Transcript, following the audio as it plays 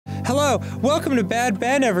Hello, welcome to Bad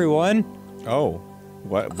Ben, everyone. Oh,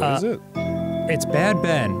 what is it? It's Bad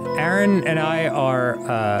Ben. Aaron and I are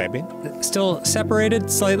still separated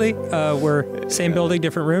slightly. We're same building,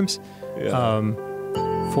 different rooms.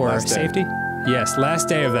 For Last day. safety. Yes, last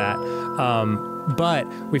day of that. But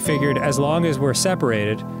we figured as long as we're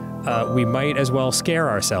separated, we might as well scare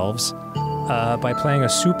ourselves by playing a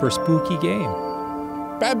super spooky game.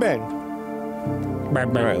 Bad Ben.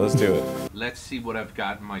 Bad Ben. All right, let's do it. Let's see what I've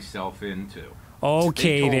gotten myself into.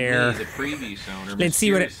 Okay, they told there. Me the previous owner Let's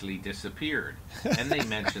see what mysteriously disappeared, and they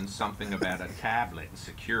mentioned something about a tablet and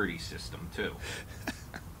security system too.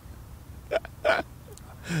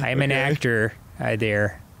 I'm an actor. Hi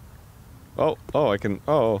there. Oh, I can.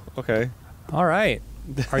 Oh, okay. All right.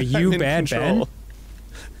 Are you I'm in Bad control.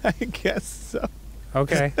 Ben? I guess so.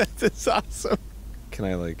 Okay. That's awesome. Can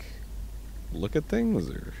I like look at things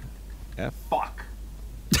or F? Fuck.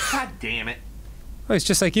 God damn it. Oh, it's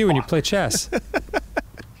just like you when you play chess.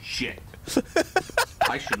 Shit.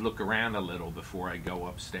 I should look around a little before I go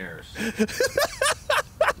upstairs.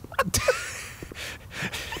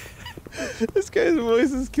 This guy's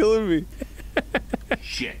voice is killing me.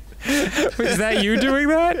 Shit. Is that you doing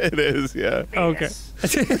that? It is, yeah. Okay.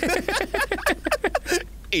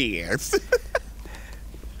 Yes.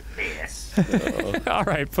 Yes. Yes. All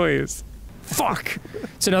right, please. Fuck.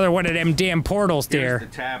 It's another one of them damn portals there.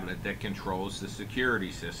 Here's the tablet that controls the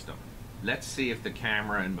security system. Let's see if the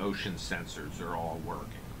camera and motion sensors are all working.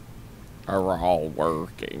 Are all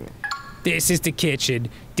working. This is the kitchen,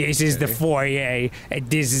 this is the foyer, and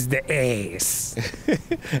this is the ass.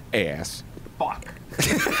 Ass. Fuck.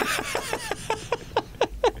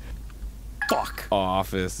 Fuck.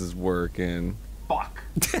 Office is working. Fuck.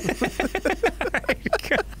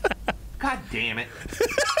 God damn it.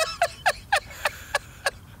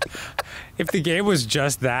 If the game was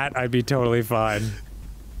just that, I'd be totally fine.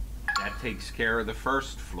 That takes care of the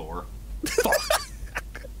first floor. Fuck.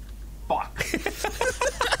 Fuck.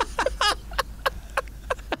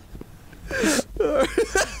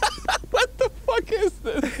 What the fuck is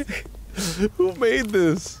this? Who made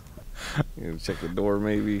this? You gotta check the door,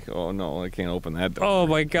 maybe. Oh no, I can't open that door. Oh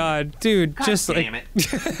my god, dude, God just damn like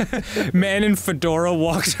it. man in fedora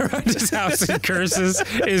walks around his house and curses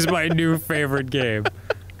is my new favorite game.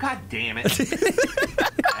 God damn it.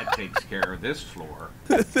 That takes care of this floor.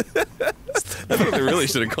 That's what they really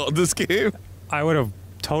should have called this game. I would have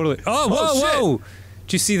totally. Oh, whoa, Oh, shit. whoa!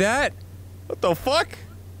 Did you see that? What the fuck?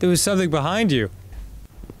 There was something behind you.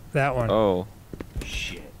 That one. Oh.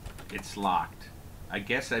 Shit. It's locked. I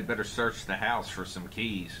guess I'd better search the house for some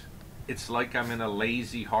keys. It's like I'm in a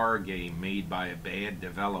lazy horror game made by a bad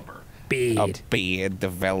developer. Bad. bad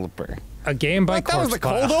developer. A game by What, that was the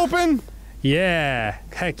Corpse cold File. open? Yeah.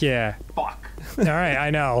 Heck yeah. Fuck. All right, I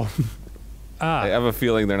know. I have a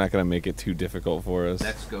feeling they're not gonna make it too difficult for us.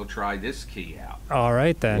 Let's go try this key out. All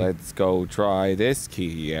right then. Let's go try this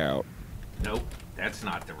key out. Nope, that's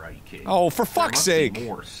not the right key. Oh, for There fuck's must sake! be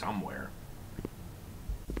more somewhere.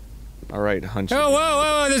 All right, hunch. Oh, whoa,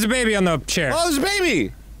 whoa, whoa! There's a baby on the chair. Oh, there's a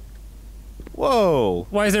baby! Whoa.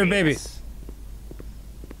 Why is there a baby? Yes.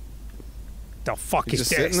 The fuck He's is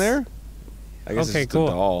just this? sitting there? I guess Okay, it's cool.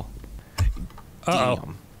 a doll. Uh-oh.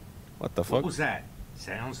 Damn. What the What fuck? was that?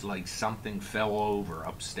 Sounds like something fell over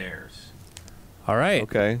upstairs. All right,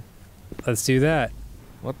 Okay. let's do that.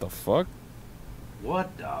 What the fuck?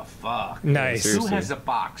 What the fuck? Nice. Who Seriously. has a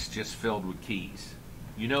box just filled with keys?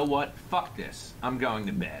 You know what? Fuck this. I'm going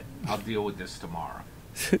to bed. I'll deal with this tomorrow.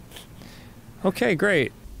 Okay,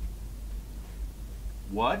 great.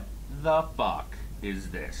 What the fuck is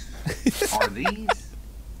this? Are these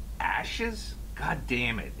ashes? God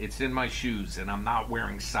damn it. It's in my shoes and I'm not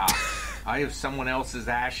wearing socks. I have someone else's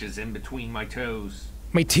ashes in between my toes.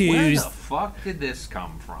 My Where tears. the fuck did this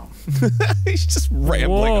come from? He's just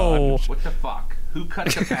rambling Whoa. on. What the fuck? Who cut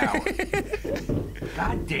the power?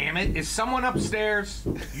 God damn it. Is someone upstairs?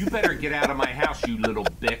 You better get out of my house, you little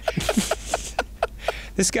bitch.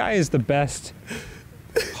 This guy is the best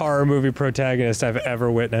horror movie protagonist I've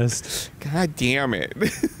ever witnessed. God damn it.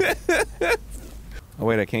 Oh,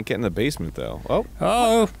 wait, I can't get in the basement, though. Oh.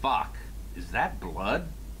 Oh, Fuck. Is that blood?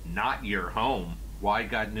 Not your home. Well, I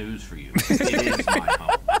got news for you. It is my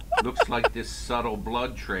home. Looks like this subtle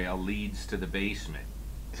blood trail leads to the basement.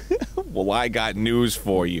 Well, I got news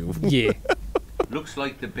for you. yeah. Looks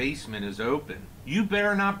like the basement is open. You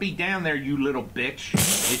better not be down there, you little bitch.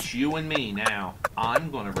 It's you and me now. I'm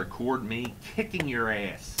gonna record me kicking your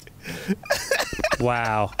ass.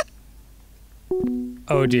 Wow.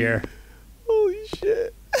 Oh dear. Holy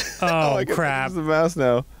shit. Oh, I can crap. use the mouse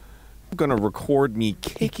now. gonna record me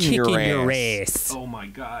kicking your ass. Oh my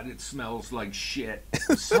god, it smells like shit.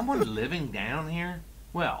 Is someone living down here?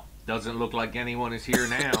 Well, doesn't look like anyone is here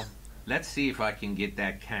now. Let's see if I can get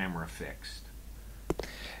that camera fixed.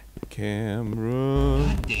 Camera.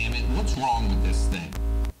 God damn it, what's wrong with this thing?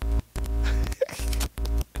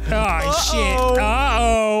 Oh, shit.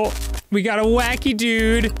 Uh-oh. We got a wacky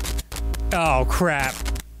dude. Oh, crap.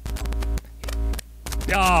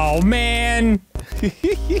 Oh, man.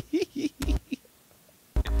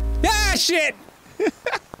 Ah, shit.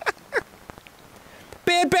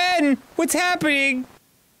 Bad Ben, what's happening?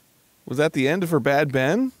 Was that the end for Bad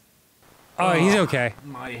Ben? Oh, he's okay.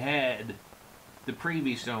 My head. The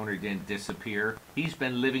previous owner didn't disappear. He's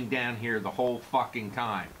been living down here the whole fucking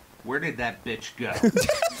time. Where did that bitch go?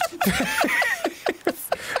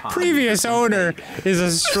 Previous owner is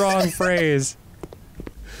a strong phrase.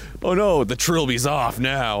 Oh no, the trilby's off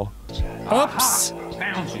now. Oops.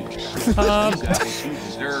 Found you. You got what you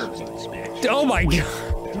deserve, you bitch. Oh my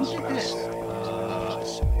god. Look at this.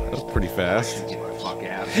 That was pretty fast. Get the fuck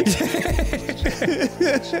out of here.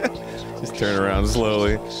 Just turn around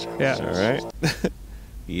slowly. Yeah. Alright.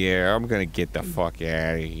 Yeah, I'm gonna get the fuck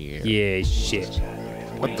out of here. Yeah, shit.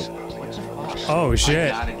 Wait, what the fuck? Oh,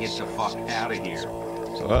 shit. I gotta get the fuck out of here.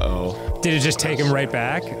 Uh-oh. Did it just take him right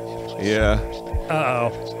back? Yeah.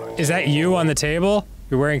 Uh-oh. Is that you on the table?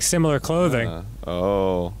 You're wearing similar clothing.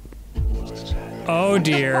 Oh. Oh,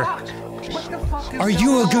 dear. What the fuck is Are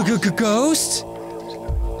you a ghost?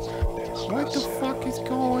 What the fuck is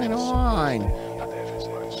going on?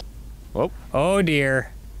 Oh. Oh,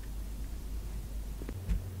 dear.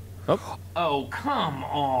 Oh. Oh, come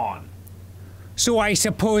on. So I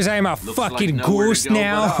suppose I'm a Looks fucking like nowhere to ghost go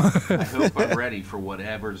now? but up. I hope I'm ready for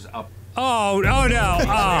whatever's up. Oh no.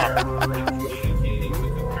 Oh.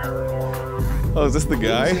 Oh, is this the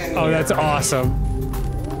guy? Oh, that's awesome.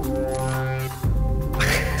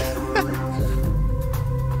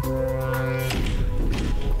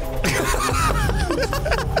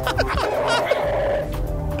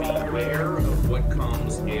 Beware of what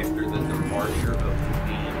comes after the departure of the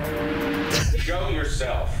being. Show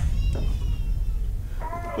yourself.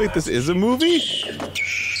 Wait, this is a movie?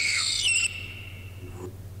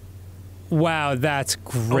 Wow, that's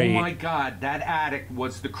great. Oh my god, that attic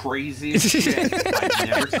was the craziest shit. I've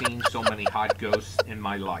never seen so many hot ghosts in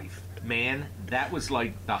my life. Man, that was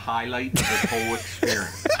like the highlight of this whole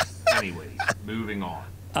experience. Anyways, moving on.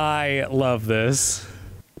 I love this.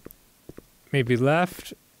 Maybe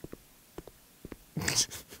left.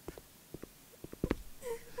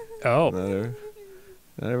 Oh.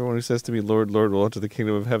 Not everyone who says to me, Lord, Lord, will enter the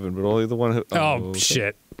kingdom of heaven, but only the one who... Oh,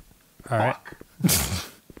 shit. All right.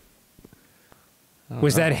 Fuck.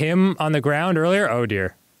 Was that him on the ground earlier? Oh,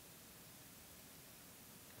 dear.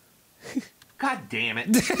 God damn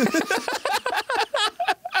it.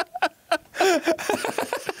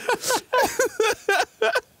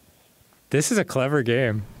 This is a clever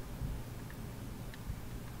game.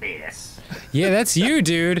 Yes. Yeah, that's you,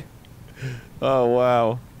 dude. Oh,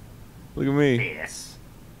 wow. Look at me. Yes.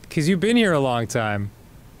 Because you've been here a long time.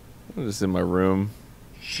 I'm just in my room.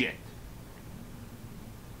 Shit.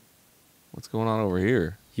 What's going on over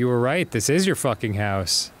here? You were right. This is your fucking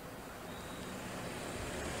house.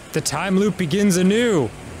 The time loop begins anew.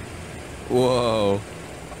 Whoa.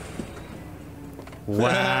 Wow.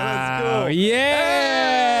 Let's go.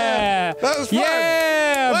 Yeah. That was fun.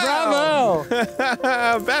 Yeah. Wow.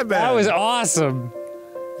 Bravo. Bad. That was awesome.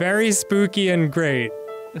 Very spooky and great.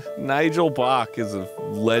 Nigel Bach is a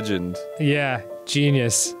legend. Yeah.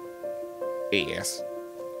 Genius. Yes.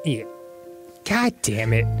 Yeah. God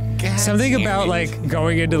damn it. Something about, like,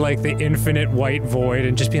 going into, like, the infinite white void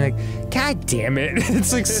and just being like, God damn it.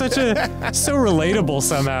 It's, like, so relatable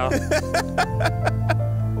somehow.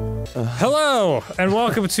 Hello, and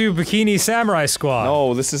welcome to Bikini Samurai Squad.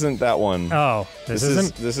 No, this isn't that one. Oh, this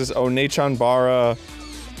isn't? This is Onechan Bara,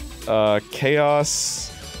 Chaos...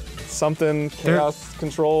 something, Chaos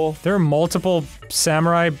Control. There are multiple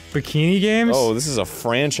samurai bikini games? Oh, this is a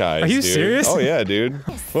franchise, Are you dude. serious? Oh yeah, dude.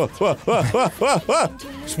 Whoa, whoa, whoa, whoa, whoa, whoa.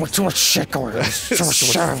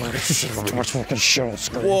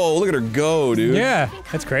 Whoa, look at her go, dude. Yeah,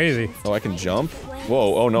 that's crazy. Oh, I can jump?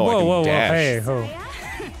 Whoa, oh no, I Whoa, can whoa, dash. whoa, hey, ho.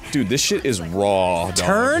 Dude, this shit is raw, dog.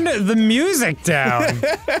 Turn the music down.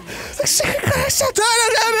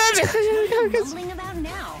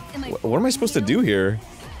 What am I supposed to do here?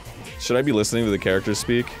 Should I be listening to the characters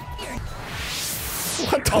speak?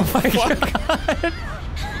 What the fuck?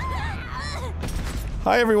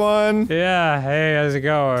 Hi, everyone. Yeah, hey, how's it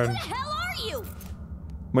going? Who the hell are you?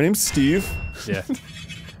 My name's Steve. Yeah.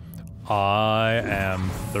 I am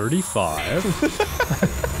 35.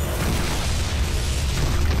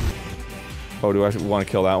 Oh, do I want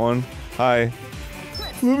to kill that one? Hi.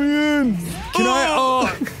 Let me in! Can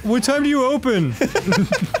I? What time do you open?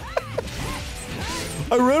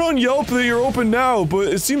 I read on Yelp that you're open now, but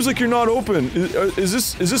it seems like you're not open. Is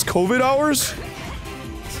this COVID hours?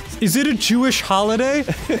 Is it a Jewish holiday?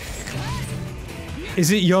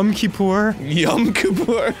 Is it Yom Kippur? Yom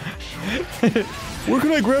Kippur. Where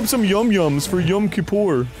can I grab some Yum Yums for Yom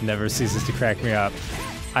Kippur? Never ceases to crack me up.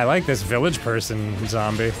 I like this village person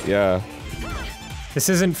zombie. Yeah. This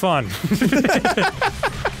isn't fun.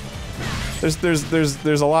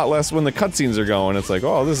 There's a lot less when the cutscenes are going. It's like,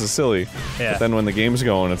 oh, this is silly. Yeah. But then when the game's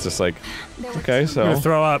going, it's just like, okay, so I'm gonna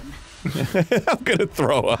throw up. I'm gonna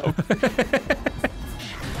throw up.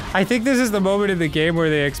 I think this is the moment in the game where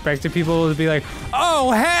they expected people to be like,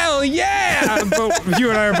 "Oh hell yeah!" But you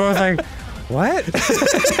and I are both like, "What?"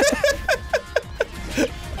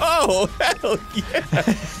 Oh hell yeah!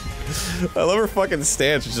 I love her fucking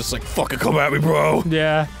stance. She's just like, fucking come at me, bro.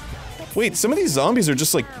 Yeah. Wait, some of these zombies are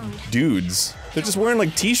just like dudes. They're just wearing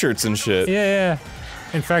like t-shirts and shit. Yeah, yeah.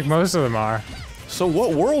 In fact, most of them are. So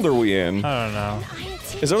what world are we in? I don't know.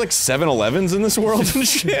 Is there like 7-Elevens in this world and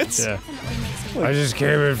shit? Yeah. I just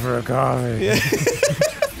came in for a coffee. Yeah.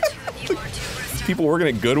 People working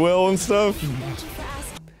at Goodwill and stuff.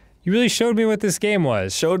 You really showed me what this game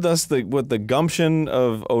was. Showed us what the gumption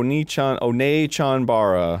of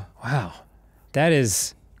One-Chanbara. Wow. That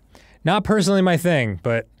is not personally my thing,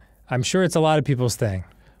 but I'm sure it's a lot of people's thing.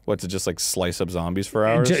 What, to just like slice up zombies for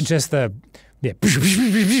hours? Just the... Yeah.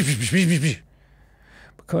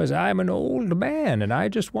 Because I'm an old man and I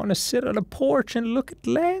just want to sit on a porch and look at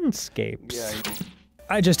landscapes. Yeah.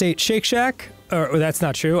 I just ate Shake Shack. Or that's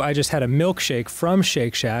not true. I just had a milkshake from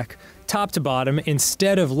Shake Shack, top to bottom,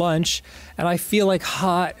 instead of lunch, and I feel like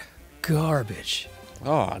hot garbage.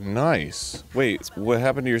 Oh, nice. Wait, what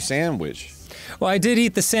happened to your sandwich? Well, I did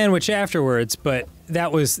eat the sandwich afterwards, but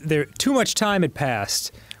that was too much time had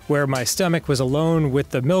passed where my stomach was alone with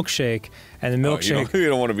the milkshake, and the milkshake... You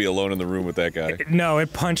don't want to be alone in the room with that guy. No,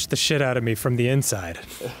 it punched the shit out of me from the inside.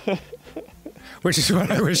 Which is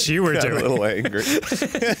what I wish you were doing. A little angry.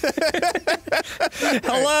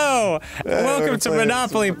 Hello! Welcome to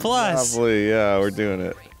Monopoly Plus. Monopoly, yeah, we're doing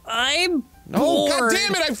it. I'm No, bored. God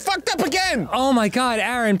damn it, I fucked up again! Oh my god,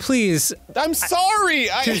 Aaron, please. I'm sorry!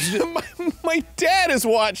 My dad is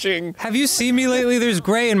watching! Have you seen me lately? There's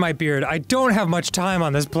gray in my beard. I don't have much time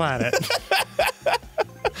on this planet.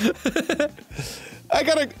 I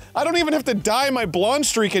don't even have to dye my blonde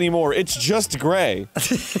streak anymore, it's just gray.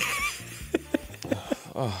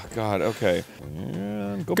 Oh god, okay.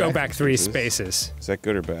 Go back 3 spaces. Is that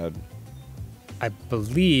good or bad? I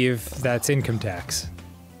believe that's income tax.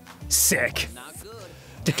 Sick.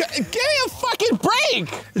 Give me a fucking break!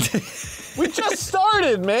 We just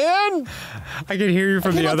started, man! I can hear you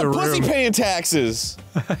from the other room. Pussy paying taxes!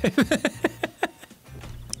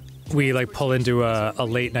 We like pull into a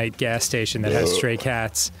late night gas station that has stray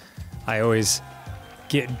cats. I always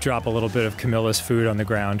drop a little bit of Camilla's food on the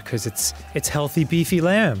ground because it's healthy beefy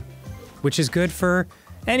lamb, which is good for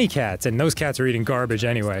any cats, and those cats are eating garbage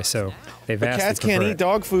anyway, so they've asked. Cats can't eat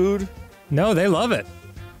dog food. No, they love it.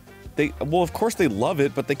 Well, of course they love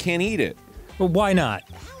it, but they can't eat it. Well, why not?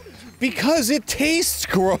 Because it tastes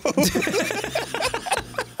gross.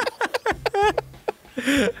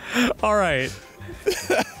 All right.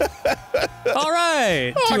 All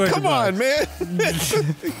right. Oh, come on, man.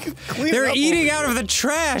 They're eating out of the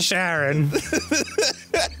trash, Aaron.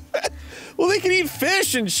 Well, they can eat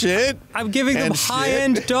fish and shit. I'm giving them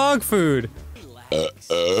high-end dog food.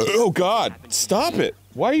 Oh, God. Stop it.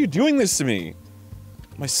 Why are you doing this to me?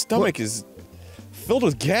 My stomach is filled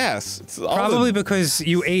with gas. It's probably because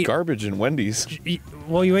you ate garbage in Wendy's.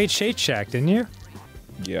 Well, you ate Shake Shack, didn't you?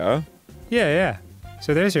 Yeah. Yeah.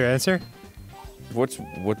 So there's your answer. What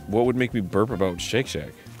would make me burp about Shake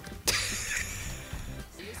Shack?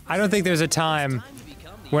 I don't think there's a time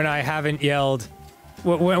when I haven't yelled,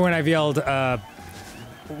 when I've yelled, God,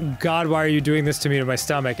 why are you doing this to me to my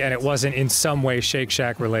stomach? And it wasn't in some way Shake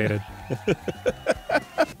Shack related.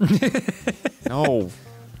 No.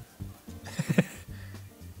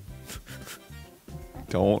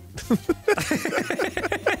 Don't.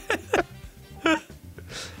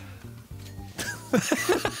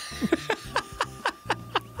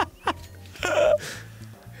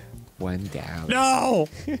 $1. No!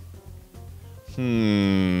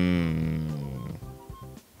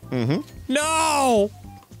 No!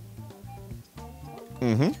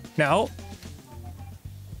 No?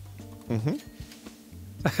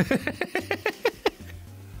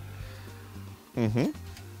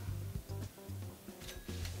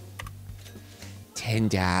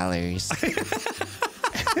 $10.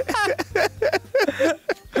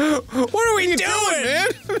 What are we doing, man?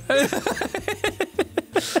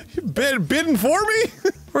 You bidding for me?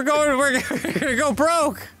 We're gonna go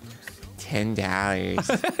broke. $10.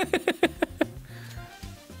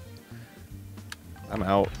 I'm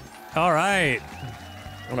out. All right.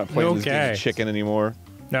 I'm not playing this game of chicken anymore.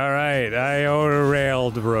 All right. I own a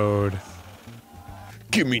railroad.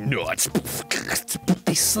 Give me nuts.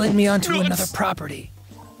 They slid me onto another property.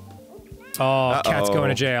 Oh, cat's going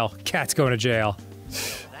to jail. Cat's going to jail.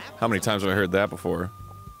 How many times have I heard that before?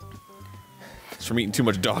 It's from eating too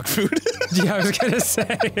much dog food. Yeah, I was gonna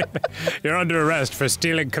say. You're under arrest for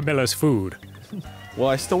stealing Camilla's food. Well,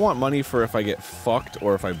 I still want money for if I get fucked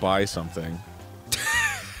or if I buy something.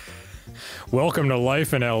 Welcome to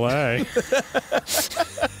life in LA.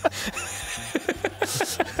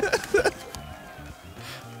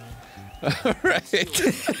 All right.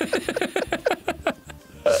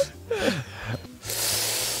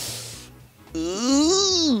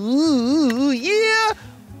 Ooh, yeah.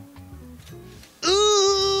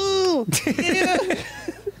 Ooh, yeah.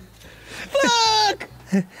 Fuck.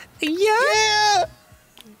 Yeah.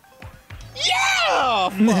 Yeah.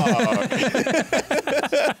 Fuck.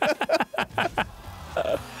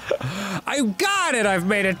 I got it. I've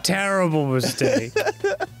made a terrible mistake.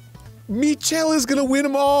 Michelle is gonna win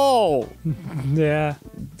them all. Yeah,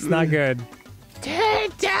 it's not good.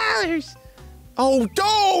 $10. Oh,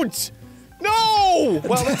 don't! No!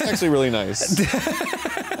 Well, that's actually really nice. You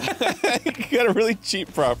got a really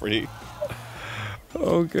cheap property.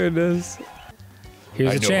 Oh goodness.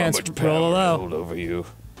 Here's a chance. Roll low. Over you.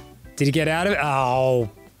 Did he get out of it? Oh,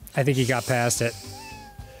 I think he got past it.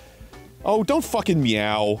 Oh, don't fucking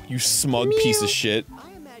meow, you smug piece of shit.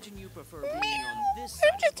 I imagine you prefer being on this side.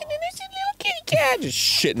 I'm just an innocent little kitty cat. Just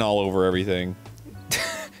shitting all over everything.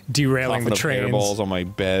 Derailing the Coughing up trains. hairballs on my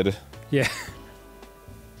bed. Yeah.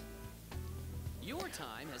 Your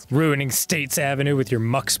time has Ruining States Avenue with your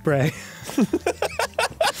muck spray.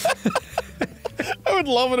 I would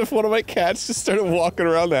love it if one of my cats just started walking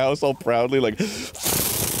around the house all proudly, like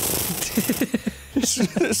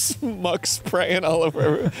muck spraying all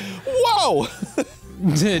over. Whoa!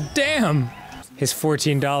 Damn! His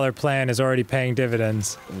 $14 plan is already paying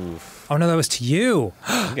dividends. Oof. Oh no, that was to you.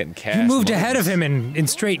 I'm getting cash. You moved money. ahead of him in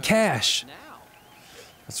straight cash. now.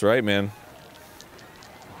 That's right, man.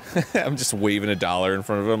 I'm just waving $1 in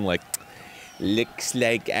front of him like, looks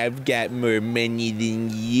like I've got more money than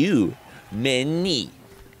you. Money.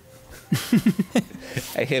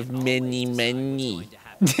 I have many money.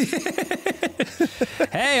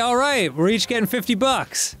 Hey, all right, we're each getting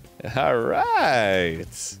 $50. All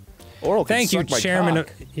right. Oral can Thank you, suck my Chairman.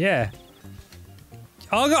 cock. Yeah.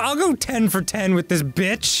 I'll go 10 for 10 with this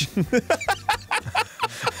bitch.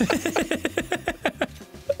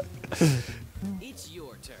 It's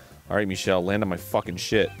your turn. All right, Michelle, land on my fucking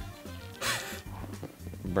shit.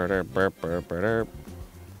 Burr, burr, burr, burr.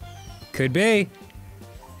 Could be.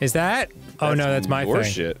 Is that? Oh no, that's my your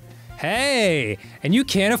thing. shit. Hey, and you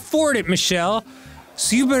can't afford it, Michelle.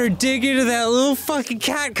 So you better dig into that little fucking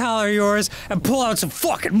cat collar of yours and pull out some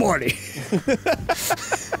fucking money.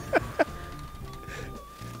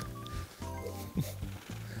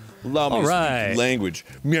 Allow me All to right. speak language.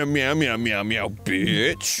 Meow, meow, meow, meow, meow,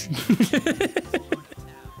 bitch.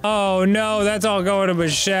 Oh no, that's all going to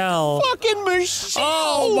Michelle. Fucking Michelle!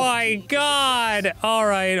 Oh my god! All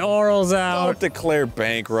right, oral's out. Don't declare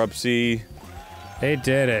bankruptcy. They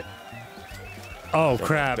did it. Oh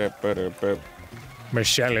crap.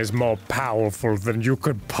 Michelle is more powerful than you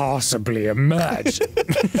could possibly imagine.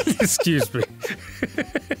 Excuse me.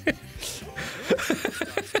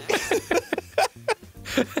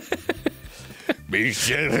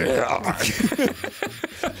 Michelle.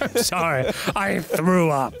 I'm sorry, I threw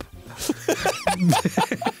up.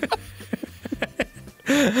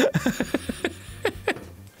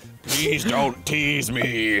 Please don't tease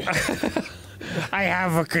me. I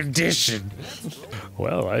have a condition.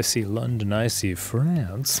 Well, I see London, I see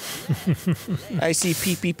France. I see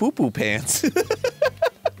pee-pee poo-poo pants.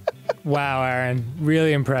 Wow, Aaron,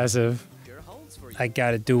 really impressive. Your holds for you. I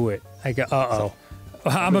gotta do it. Uh-oh.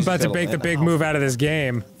 I'm about to make the big move out of this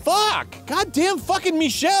game. Fuck! Goddamn fucking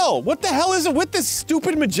Michelle! What the hell is it with this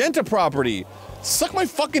stupid magenta property? Suck my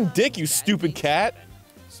fucking dick, you stupid cat!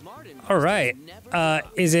 Smart and All right.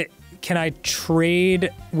 Can I trade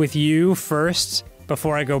with you first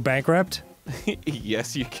before I go bankrupt?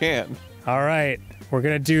 Yes, you can. All right, we're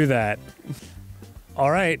gonna do that. All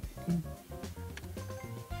right.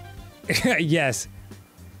 Yes.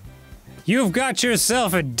 You've got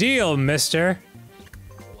yourself a deal, mister.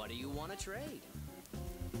 what do you want to trade?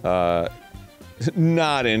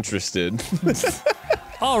 Not interested.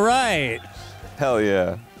 All right. Hell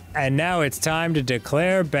yeah. And now it's time to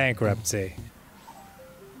declare bankruptcy.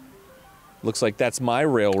 Looks like that's my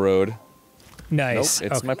railroad. Nice.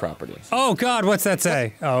 Nope, it's okay. my property. Oh God, what's that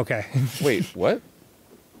say? Oh, okay. Wait, what?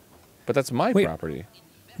 But that's my Wait. property.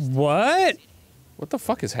 What? What the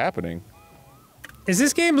fuck is happening? Is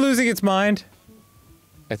this game losing its mind?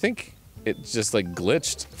 I think it just like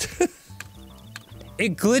glitched.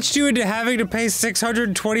 It glitched you into having to pay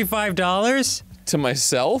 $625? To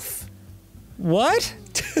myself? What?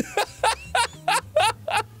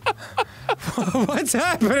 What's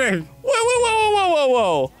happening?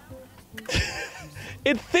 Whoa.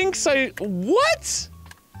 It thinks what?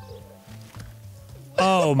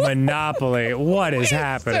 Oh, Monopoly. What is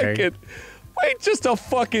happening? Second. Wait just a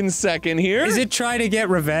fucking second here. Is it trying to get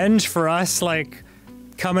revenge for us, like,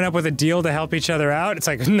 coming up with a deal to help each other out? It's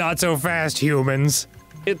like, not so fast, humans.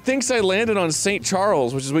 It thinks I landed on St.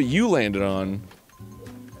 Charles, which is what you landed on.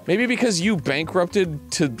 Maybe because you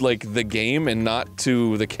bankrupted to, like, the game and not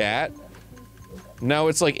to the cat? Now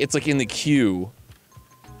it's like in the queue.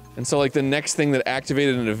 And so, like, the next thing that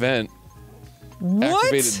activated an event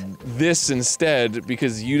activated this instead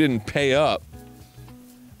because you didn't pay up.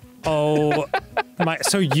 Oh, my,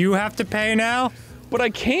 so you have to pay now? But I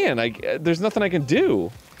can, there's nothing I can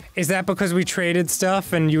do. Is that because we traded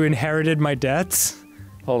stuff and you inherited my debts?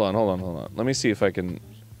 Hold on. Let me see if I can...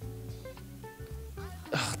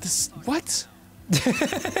 Ugh, what?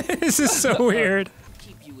 This is so weird.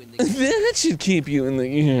 Keep you in the That should keep you in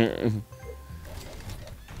the...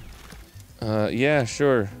 yeah,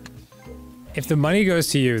 sure. If the money goes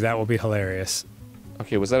to you, that will be hilarious.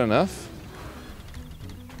 Okay, was that enough?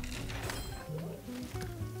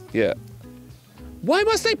 Yeah. Why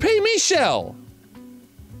must they pay me, Shell?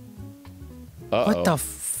 Uh-oh. What the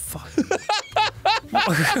fuck?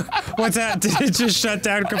 What's that? Did it just shut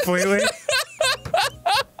down completely?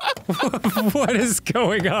 What is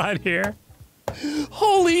going on here?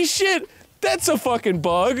 Holy shit! That's a fucking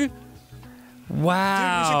bug!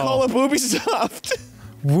 Wow. We should call it Ubisoft.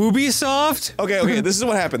 Woobisoft? Okay, this is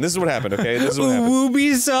what happened, okay? This is what happened.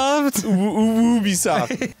 Woobisoft?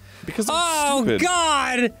 Ubisoft. Because Oh, stupid.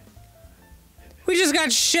 God! We just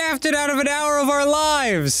got shafted out of an hour of our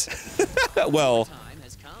lives! Well, time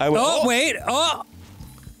has come. I would- Oh, wait, oh!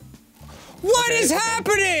 What is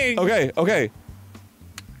happening? Okay.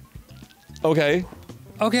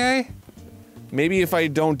 Okay. Maybe if I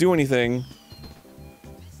don't do anything...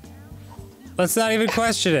 Let's not even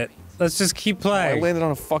question it. Let's just keep I playing. landed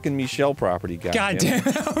on a fucking Michelle property, God damn it.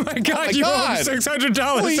 Oh my God, my you God. owe him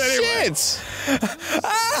 $600 Holy anyway. shit!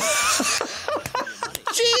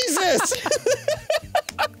 Jesus!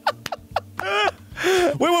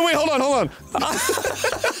 wait, hold on.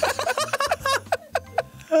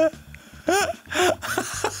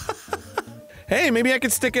 Hey, maybe I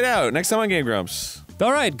could stick it out next time on Game Grumps.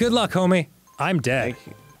 All right, good luck, homie. I'm dead. Thank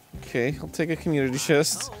you. Okay, I'll take a community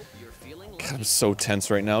chest. Hope you're feeling God, I'm so tense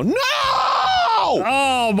right now. No!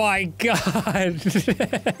 Oh my God.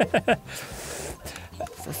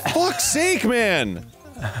 Fuck's sake, man!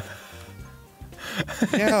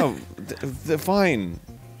 Yeah, fine.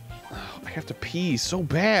 I have to pee so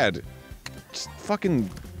bad. Just fucking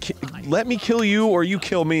let me kill you or you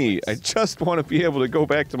kill me. I just want to be able to go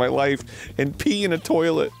back to my life and pee in a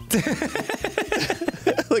toilet.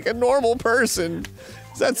 Like a normal person.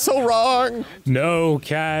 Is that so wrong? No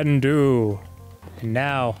can do.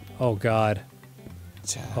 Now, oh God.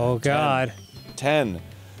 Oh God. 10.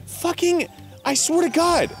 Fucking, I swear to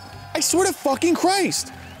God. I swear to fucking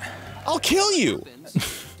Christ. I'll kill you.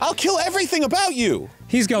 I'll kill everything about you.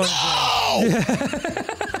 He's going. Oh!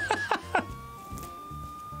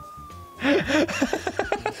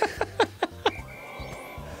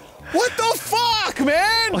 What the fuck,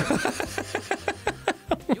 man?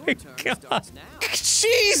 your turn starts now.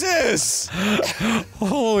 Jesus!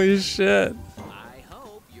 Holy shit. I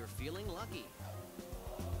hope you're feeling lucky.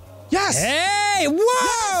 Yes! Hey,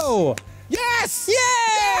 whoa! Yes!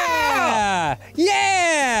 Yeah!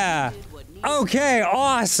 Yeah! Okay,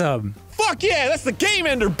 awesome. Fuck yeah, that's the game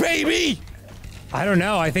ender, baby! I don't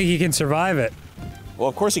know, I think he can survive it. Well,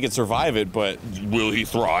 of course he can survive it, but will he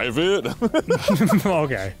thrive it?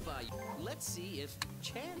 Okay. Let's see if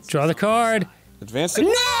chance. Draw the card. Advanced it.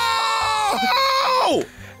 No!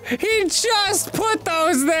 He just put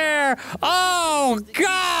those there! Oh,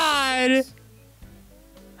 God!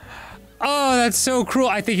 Oh, that's so cruel.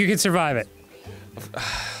 I think you can survive it.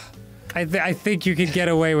 I think you can get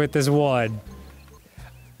away with this one.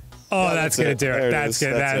 Oh, Yeah, that's that's gonna it. do There it. it That's is.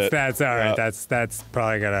 good. That's it. That's all right. Yeah. That's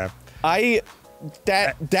probably gonna.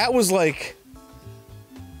 That was like...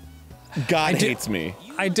 God do- hates me.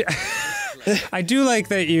 I do. I do like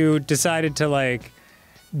that you decided to like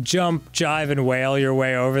jump, jive, and wail your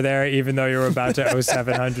way over there, even though you were about to owe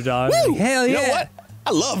 $700. Like, hell yeah! You know what?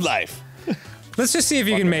 I love life. Let's just see if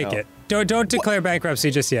you can make it. Don't declare bankruptcy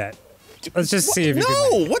just yet. Let's just see if you can.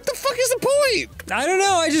 No! What the fuck is the point? I don't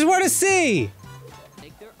know. I just want to see.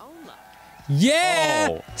 Take their own luck. Yeah!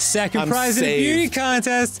 Oh, Second I'm prize in the beauty saved.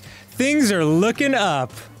 contest. Things are looking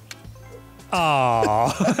up.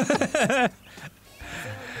 Aw.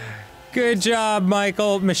 Good job,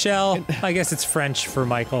 Michael. Michelle. I guess it's French for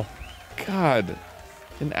Michael. God.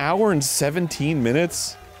 An hour and 17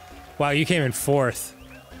 minutes? Wow, you came in 4th.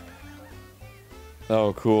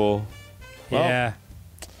 Oh, cool. Well, Yeah.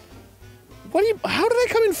 How did I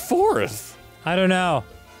come in 4th? I don't know.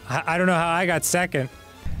 I don't know how I got 2nd.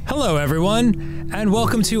 Hello, everyone, and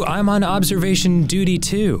welcome to I'm on Observation Duty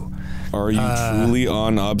 2. Are you truly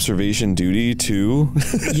on observation duty too?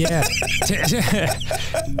 Yeah.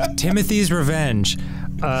 Timothy's Revenge.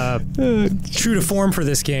 True to form for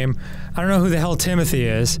this game. I don't know who the hell Timothy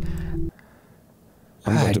is.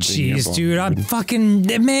 Jeez, dude, I'm fucking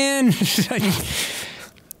man.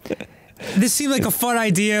 This seemed like a fun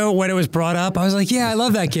idea when it was brought up. I was like, yeah, I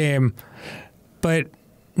love that game. But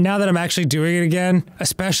now that I'm actually doing it again,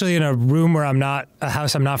 especially in a room where a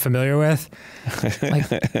house I'm not familiar with, like,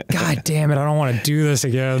 god damn it, I don't want to do this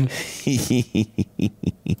again.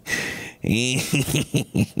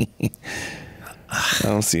 I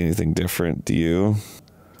don't see anything different. Do you?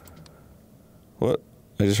 What?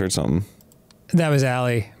 I just heard something. That was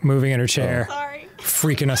Allie moving in her chair. Sorry.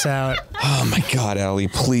 Freaking us out. Oh my god, Allie,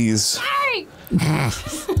 please. Sorry.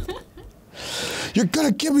 You're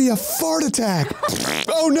gonna give me a fart attack!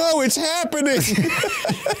 Oh no, it's happening!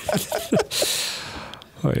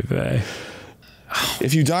 Oy vey.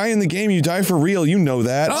 If you die in the game, you die for real. You know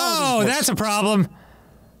that. Oh, that's a problem.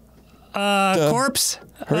 Corpse?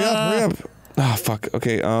 Hurry up. Oh, fuck.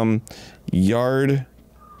 Okay, yard.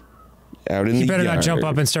 Out in the yard. You better not jump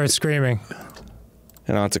up and start screaming.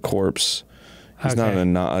 And now it's a corpse. He's Okay.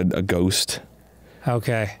 not a ghost.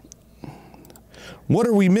 Okay. What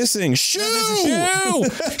are we missing? Shoe! Shoo!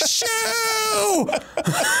 Shoo!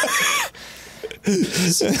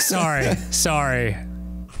 Sorry.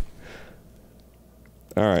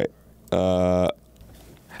 All right. No!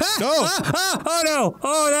 Oh no!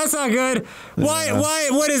 Oh, that's not good. Why?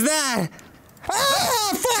 What is that?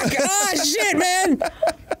 Ah, fuck! Ah, shit, man!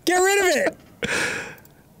 Get rid of it.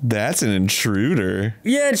 That's an intruder.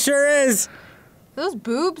 Yeah, it sure is. Those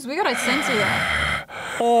boobs, we gotta censor that.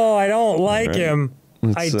 Oh, I don't like him.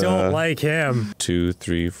 I Let's, don't like him. 2,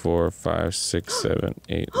 3, 4, 5, 6, 7,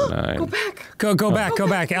 8, 9. Go back. Go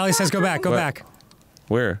back. Allie says go back. Go What? back.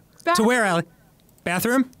 Where? To where, Allie?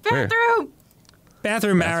 Bathroom? Where?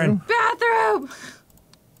 Bathroom. Aaron. Bathroom.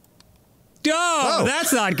 Oh,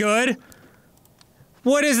 that's not good.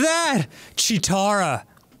 What is that? Chitara.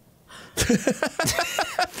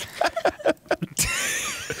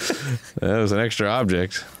 That was an extra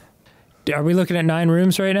object. Are we looking at 9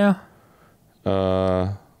 rooms right now?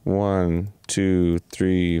 1, 2,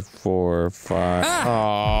 3, 4, 5.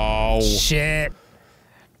 Ah! Oh. Shit.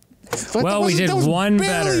 But Well, we did that was one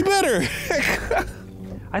barely better.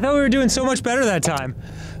 I thought we were doing so much better that time.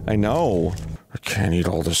 I know. I can't eat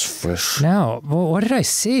all this fish. No. Well, what did I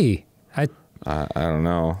see? I don't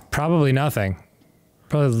know. Probably nothing.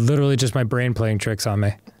 Probably literally just my brain playing tricks on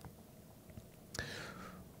me.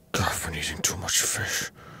 God, I've been eating too much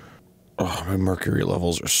fish. Oh, my mercury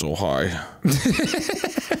levels are so high.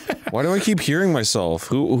 Why do I keep hearing myself?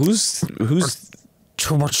 Who's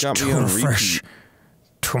Too much got me on tuna fish. repeat?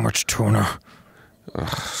 Too much tuna.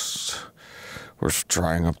 We're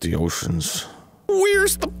drying up the oceans.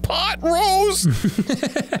 Where's the pot roast?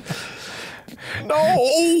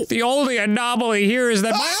 No. The only anomaly here is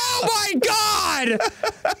that oh my god!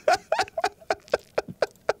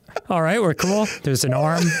 All right, we're cool. There's an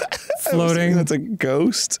arm floating. That's a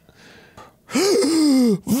ghost.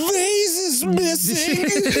 Vase is missing.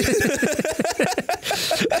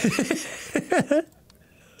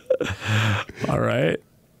 All right.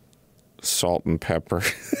 Salt and pepper.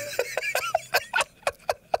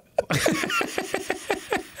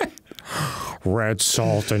 Red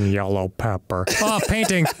salt and yellow pepper. Oh,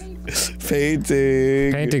 painting.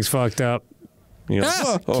 Painting. Painting's fucked up. You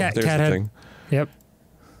know, Cat there's the head. thing. Yep.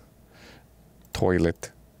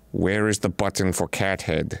 Toilet. Where is the button for cat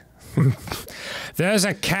head? There's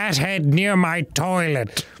a cat head near my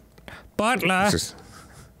toilet. Butler,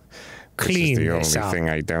 clean This is this the up. only thing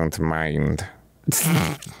I don't mind.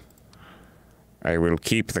 I will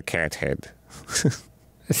keep the cat head.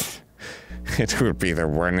 It will be the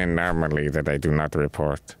one anomaly that I do not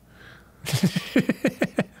report.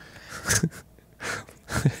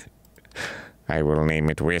 I will name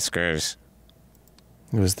it Whiskers.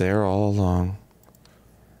 It was there all along.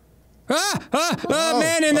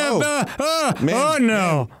 Man in the... Man, oh,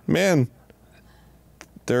 no. Man.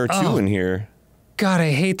 There are two in here. God,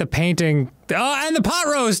 I hate the painting. Oh, and the pot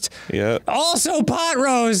roast. Yeah. Also pot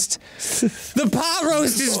roast. The pot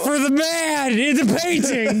roast is for the man in the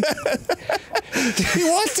painting. He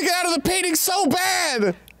wants to get out of the painting so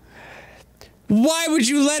bad. Why would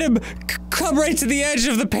you let him come right to the edge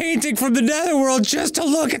of the painting from the netherworld just to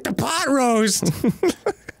look at the pot roast?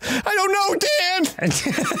 I don't know, Dan.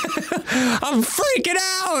 I'm freaking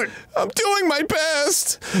out. I'm doing my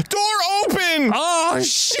best. Door open. Oh,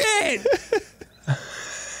 shit.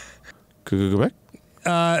 Go back.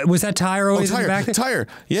 Was that tire always in the back there? Tire.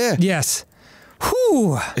 Yeah. Yes.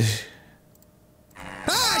 Whew.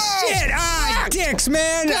 Ah, shit. Ah, dicks,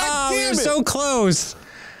 man. God We damn were it. so close.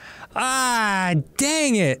 Ah,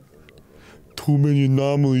 dang it. Too many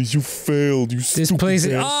anomalies. You failed. You This stupid place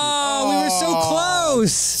is... bastard. Oh, we were so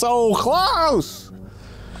close. So close.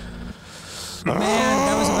 Man,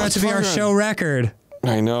 that was about to be our show record.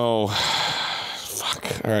 I know. Fuck.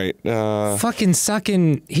 All right. Fucking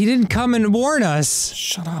sucking. He didn't come and warn us.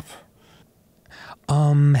 Shut up.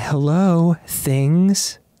 Hello,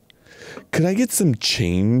 things. Could I get some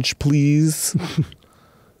change, please?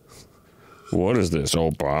 What is this?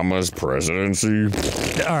 Obama's presidency?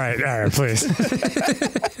 All right, please.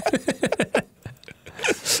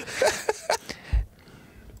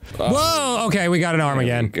 Whoa, okay, we got an arm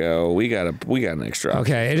again. Go. We got an extra.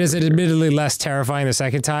 Okay, it is admittedly less terrifying the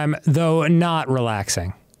second time, though not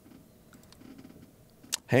relaxing.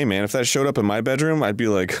 Hey man, if that showed up in my bedroom, I'd be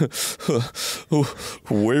like,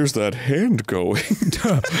 where's that hand going?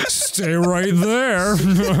 Stay right there.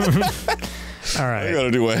 All I right.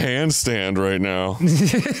 gotta do a handstand right now.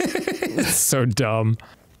 It's so dumb.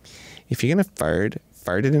 If you're gonna fart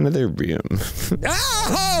it into their room.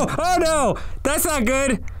 Oh no, that's not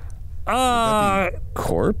good.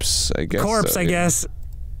 Corpse, I guess. Corpse, I guess.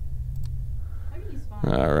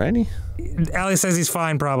 Alrighty. Allie says he's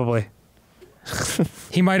fine, probably.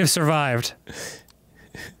 He might have survived.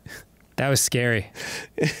 That was scary.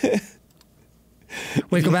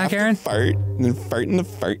 Wait, go back, Aaron. Fart in the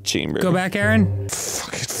fart chamber. Go back, Aaron.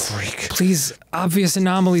 Fucking freak. Please, obvious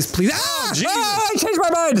anomalies, please. Jesus. I changed my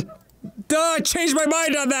mind. I changed my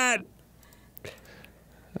mind on that.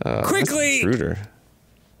 Quickly. Intruder.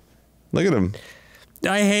 Look at him.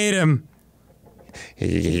 I hate him. Oh, He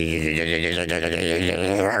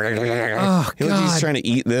looks like he's God. trying to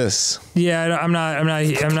eat this. Yeah, I'm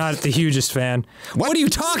not the hugest fan. What are you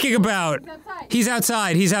talking about? He's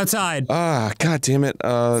outside. He's outside. Ah, god damn it.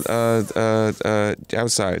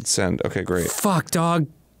 Outside. Send. Okay, great. Fuck, dog.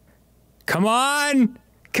 Come on.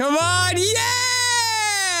 Come on.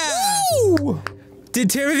 Yeah! Woo! Did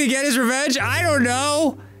Timothy get his revenge? I don't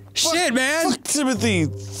know. Shit, man. Fuck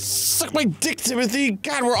Timothy. Suck my dick, Timothy.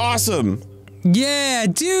 God, we're awesome. Yeah,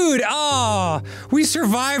 dude. Oh, we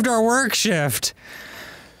survived our work shift.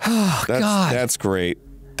 Oh, God. That's great.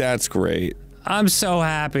 That's great. I'm so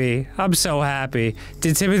happy. I'm so happy.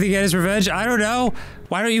 Did Timothy get his revenge? I don't know.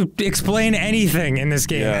 Why don't you explain anything in this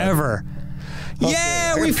game ever? Okay,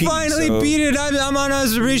 Yeah, I we gotta pee, finally so- beat it. I'm on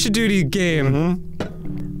observation duty game.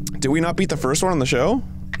 Did we not beat the first one on the show?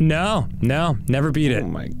 No, never beat it. Oh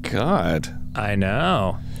my god. I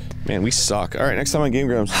know. Man, we suck. Alright, next time on Game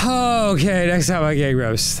Grumps. Okay, next time on Game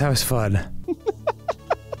Grumps. That was fun.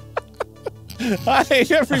 Hi,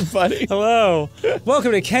 everybody. Hello.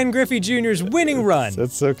 Welcome to Ken Griffey Jr.'s winning run.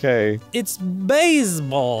 That's okay. It's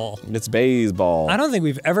baseball. It's baseball. I don't think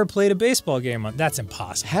we've ever played a baseball game on. That's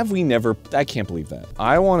impossible. Have we never? I can't believe that.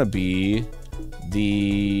 I want to be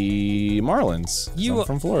the Marlins. I'm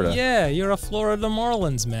from Florida. Yeah, you're a Florida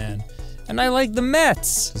Marlins man. And I like the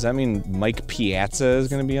Mets. Does that mean Mike Piazza is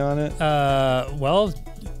going to be on it? Well,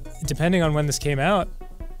 depending on when this came out.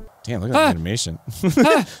 Damn, look at the animation.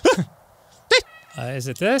 Is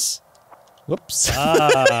it this? Whoops.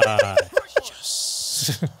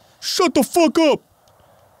 Yes. Shut the fuck up.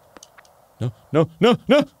 No.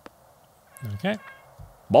 Okay.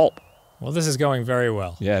 Ball. Well, this is going very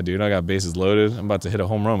well. Yeah, dude, I got bases loaded. I'm about to hit a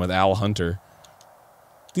home run with Al Hunter.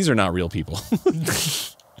 These are not real people.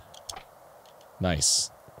 Nice.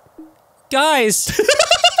 Guys!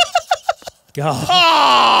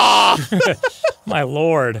 God. My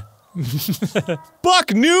lord. Buck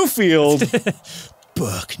Newfield.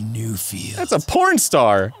 Buck Newfield. That's a porn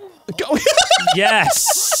star. Go.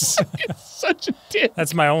 Yes! Such a dick.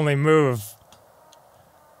 That's my only move.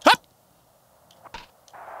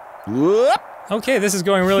 Whoop. Okay, this is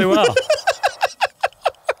going really well.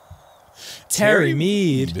 Terry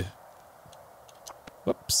Mead.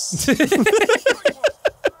 Whoops.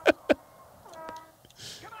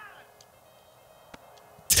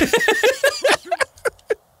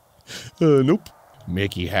 Nope.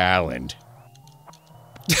 Mickey Howland.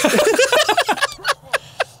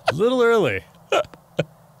 A little early.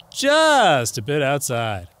 Just a bit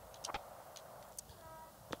outside.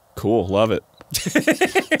 Cool, love it.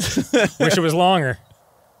 Wish it was longer.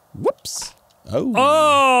 Whoops. Oh.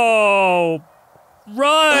 Oh!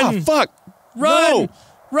 Run! Oh, fuck! Run! No.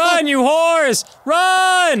 Run, you whores!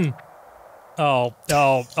 Run! Oh,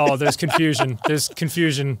 there's confusion. There's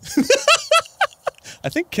confusion. I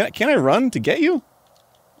think, can I run to get you?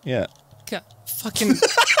 Yeah. God, fucking...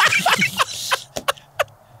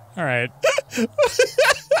 Alright.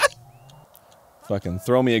 Fucking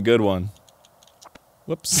throw me a good one.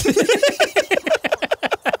 Whoops.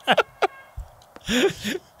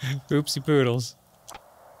 Oopsie poodles.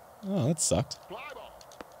 Oh, that sucked.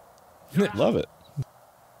 Love it.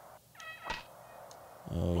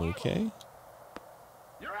 Okay.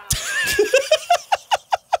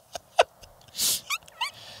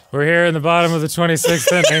 We're here in the bottom of the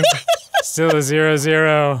 26th inning. Still a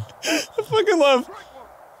 0-0. I fucking love.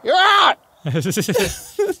 You're out!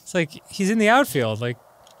 It's like, he's in the outfield, like,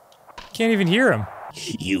 can't even hear him.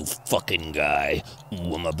 You fucking guy.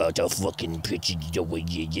 Ooh, I'm about to fucking pitch it the way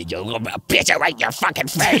I'm gonna pitch it right in your fucking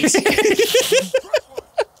face.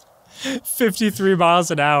 53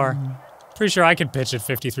 miles an hour. Pretty sure I could pitch at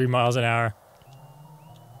 53 miles an hour.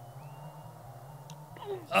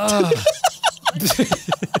 Oh!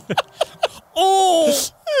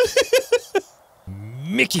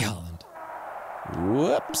 Mickey Holland.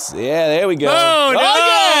 Whoops. Yeah, there we go. Oh, no!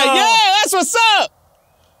 Yeah! Yeah, that's what's up!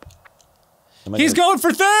 He's going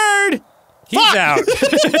for third! He's out.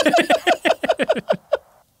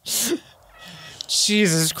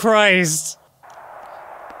 Jesus Christ.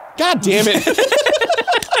 God damn it!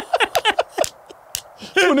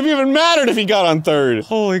 It wouldn't have even mattered if he got on third.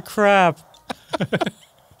 Holy crap.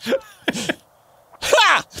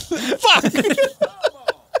 Ha! Fuck!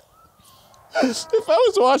 If I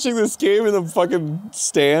was watching this game in the fucking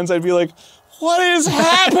stands, I'd be like, what is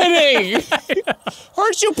happening?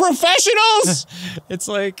 Aren't you professionals? It's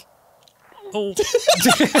like... Oh.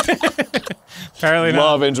 Apparently not.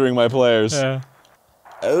 Love injuring my players. Yeah.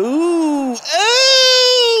 Ooh!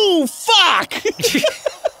 Ooh! Fuck!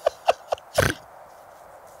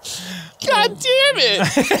 God damn it!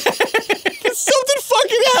 Did something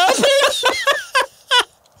fucking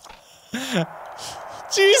happen?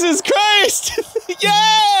 Jesus Christ!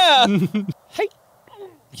 Yeah! Hey.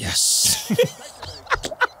 Yes.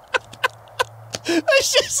 I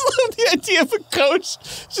just love the idea of a coach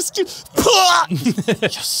just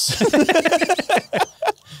yes.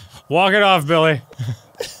 Walk it off, Billy.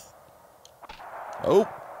 Oh.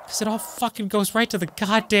 Because it all fucking goes right to the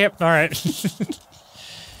goddamn... Alright.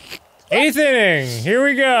 8th inning. Here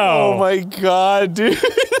we go. Oh my god, dude.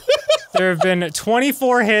 There have been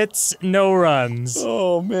 24 hits, no runs.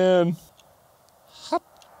 Oh man. Hop.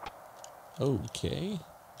 Okay.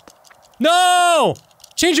 No!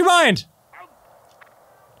 Change your mind!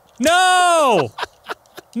 No!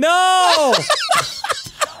 No!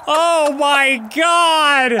 Oh my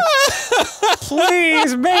god!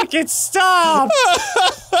 Please make it stop!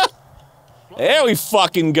 There we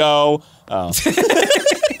fucking go. Oh.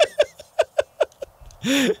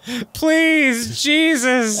 Please,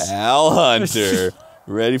 Jesus! Al Hunter.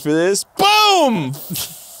 Ready for this? Boom!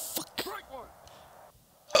 Fuck.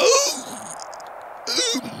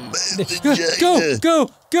 Go, go,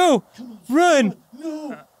 go! Run!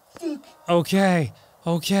 Okay,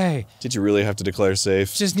 okay. Did you really have to declare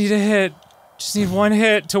safe? Just need a hit. Just need one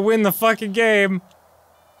hit to win the fucking game.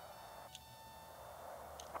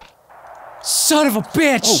 Son of a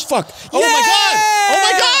bitch! Oh fuck! Oh my god! Oh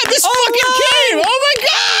my god! This fucking game! Oh my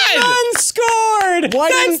god! Unscored!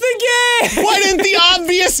 That's the game! Why didn't the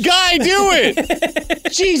obvious guy do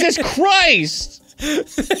it? Jesus Christ!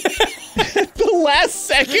 The last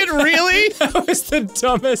second, really? That was the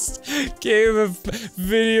dumbest game of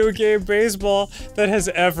video game baseball that has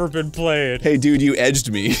ever been played. Hey dude, you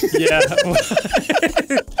edged me. Yeah.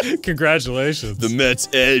 Congratulations. The Mets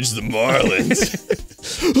edged the Marlins.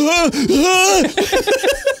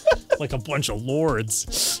 Like a bunch of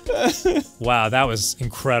lords. Wow, that was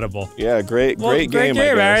incredible. Yeah, great game,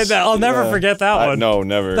 I guess. I'll never forget that one. No,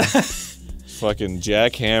 never. Fucking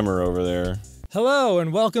jackhammer over there. Hello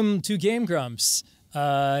and welcome to Game Grumps.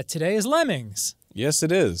 Today is Lemmings. Yes, it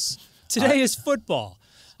is. Today is football.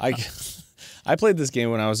 I played this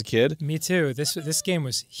game when I was a kid. Me too. This game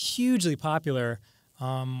was hugely popular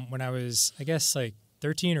when I was, I guess, like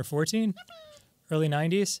 13 or 14. early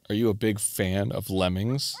 90s. Are you a big fan of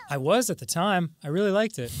Lemmings? I was at the time. I really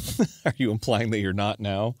liked it. Are you implying that you're not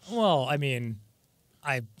now? Well, I mean,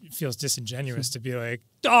 it feels disingenuous to be like,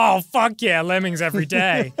 oh, fuck yeah, Lemmings every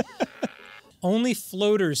day. Only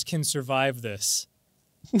floaters can survive this.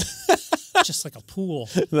 Just like a pool.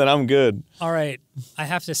 Then I'm good. All right, I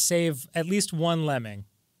have to save at least one lemming.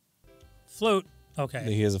 Float. Okay.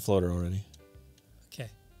 He has a floater already. Okay.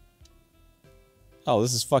 Oh,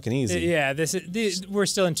 this is fucking easy. Yeah, we're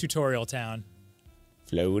still in tutorial town.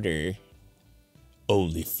 Floater.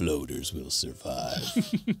 Only floaters will survive.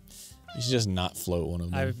 You should just not float one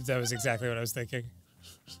of them. That was exactly what I was thinking.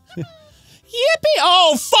 Yippee!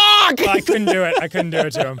 Oh, fuck! I couldn't do it. I couldn't do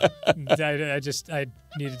it to him. I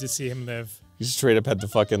needed to see him live. You straight up had to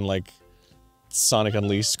fucking, like, Sonic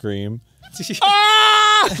Unleashed scream.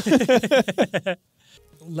 Ah!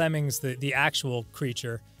 Lemmings, the actual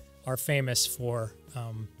creature, are famous for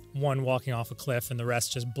one walking off a cliff and the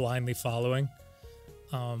rest just blindly following.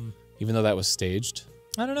 Even though that was staged?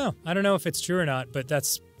 I don't know. I don't know if it's true or not, but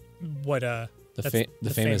that's what the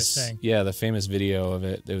famous thing. Yeah, the famous video of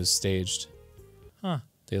it was staged. Huh.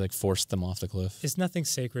 They like forced them off the cliff. Is nothing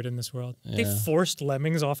sacred in this world? Yeah. They forced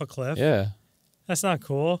lemmings off a cliff? Yeah. That's not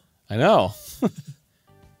cool. I know.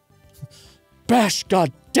 Bash,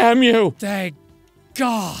 god damn you! Thank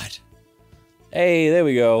God. Hey, there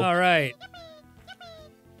we go. All right.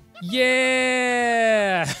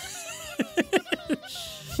 Yeah!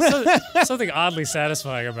 Something oddly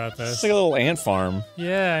satisfying about this. It's like a little ant farm.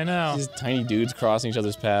 Yeah, I know. These tiny dudes crossing each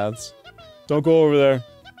other's paths. Don't go over there.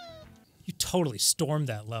 You totally stormed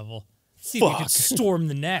that level. See if you could storm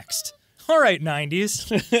the next. All right, 90s.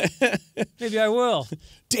 Maybe I will.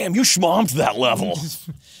 Damn, you schmomped that level.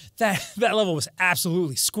 That level was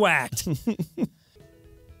absolutely squacked.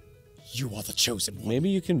 You are the chosen one. Maybe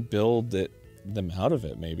you can build them out of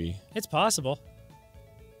it, maybe. It's possible.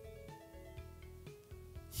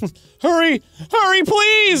 Hurry! Hurry,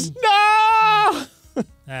 please! No!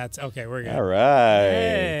 That's okay, we're good. All right.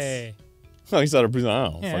 Hey. Oh, he's out of prison.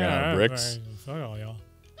 Oh, Yeah, fucking out of bricks. Fuck all y'all.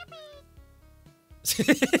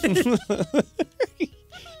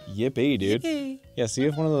 Yippee, dude. Yippee. Yeah, see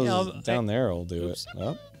if one of those Yeah, down there will do oops. it.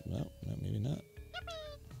 Oh, no, maybe not.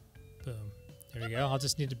 Boom. There we go. I'll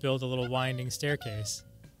just need to build a little winding staircase.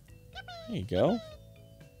 There you go.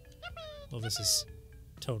 Well, this is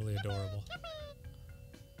totally adorable.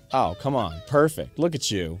 Oh, come on. Perfect. Look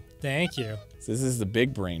at you. Thank you. This is the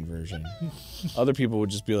big brain version. Other people would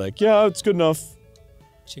just be like, yeah, it's good enough.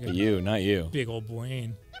 But you, not you. Big old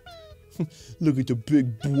brain. Look at the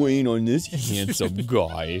big brain on this handsome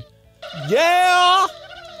guy. Yeah!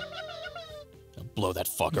 Blow that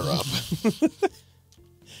fucker up.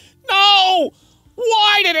 No!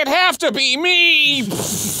 Why did it have to be me?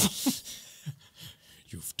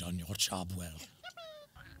 You've done your job well.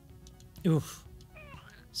 Oof.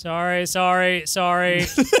 Sorry. Sorry.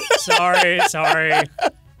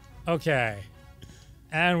 Okay.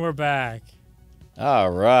 And we're back.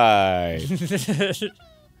 All right.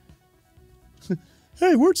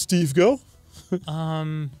 Hey, where'd Steve go?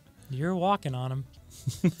 You're walking on him.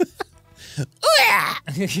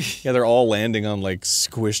 Yeah, they're all landing on, like,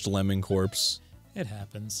 squished lemming corpse. It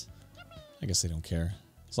happens. I guess they don't care.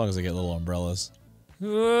 As long as they get little umbrellas.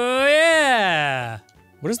 Oh, yeah!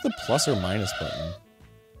 What is the plus or minus button?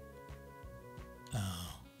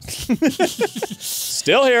 Oh.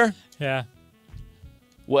 Still here. Yeah.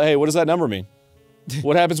 Well, hey, what does that number mean?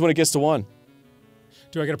 What happens when it gets to 1?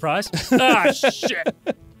 Do I get a prize? Ah, shit!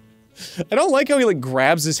 I don't like how he, like,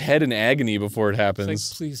 grabs his head in agony before it happens. Like,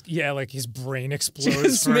 please, yeah, like his brain explodes.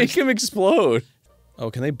 Just make him explode.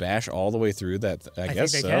 Oh, can they bash all the way through that? I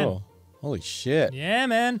guess think they so. can. Holy shit. Yeah,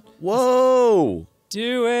 man. Whoa!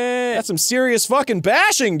 Do it! That's some serious fucking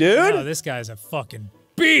bashing, dude! No, this guy's a fucking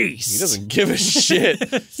beast! He doesn't give a shit.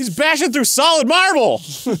 He's bashing through solid marble!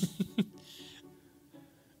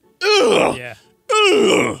 Ugh! Yeah.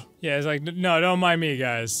 Ugh! Yeah, it's like, no, don't mind me,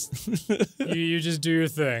 guys. you just do your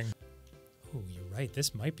thing. Oh, you're right.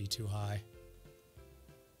 This might be too high.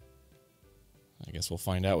 I guess we'll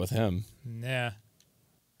find out with him. Yeah.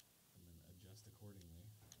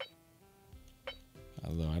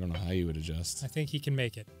 Although I don't know how you would adjust. I think he can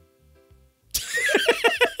make it.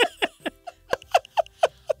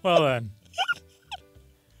 Well then.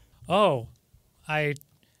 Oh,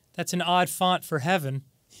 that's an odd font for heaven.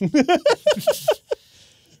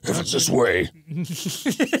 If it's this way.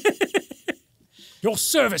 Your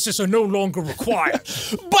services are no longer required.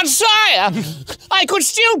 But sire, I could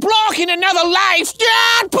still block in another life.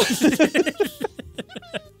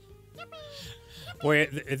 Boy,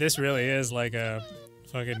 this really is like a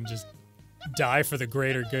fucking just die for the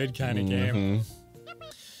greater good kind of game.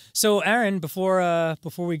 So, Aaron, before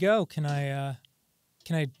we go, can I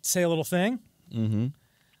say a little thing? Mm-hmm.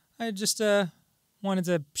 I just wanted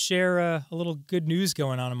to share a little good news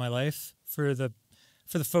going on in my life for the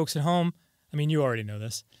folks at home. I mean, you already know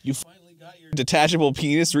this. You finally got your detachable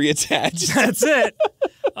penis reattached. That's it.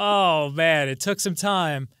 Oh man, it took some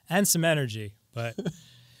time and some energy, but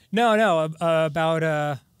no.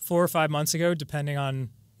 About 4 or 5 months ago, depending on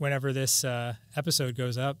whenever this episode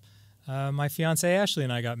goes up, my fiance Ashley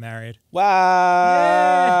and I got married.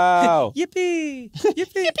 Wow! Yeah. Yippee!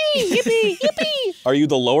 Yippee! Yippee! Yippee! Are you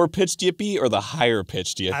the lower pitched yippee or the higher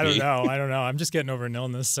pitched yippee? I don't know. I'm just getting over an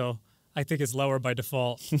illness, so I think it's lower by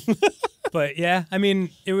default. But yeah, I mean,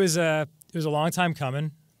 it was a long time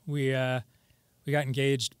coming. We got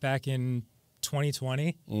engaged back in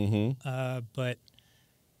 2020, but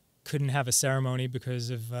couldn't have a ceremony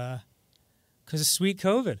because of sweet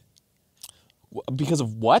COVID. Because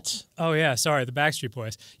of what? Oh yeah, sorry, the Backstreet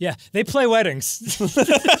Boys. Yeah, they play weddings.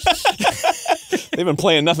 They've been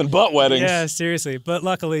playing nothing but weddings. Yeah, seriously. But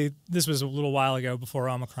luckily, this was a little while ago before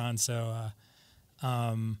Omicron, so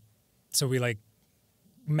we like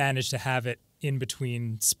managed to have it in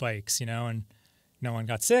between spikes, and no one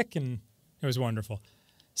got sick, and it was wonderful.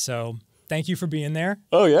 So thank you for being there.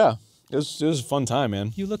 Oh yeah, it was a fun time,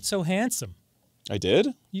 man. You looked so handsome. I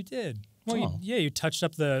did? You did. Well, you touched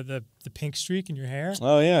up the pink streak in your hair.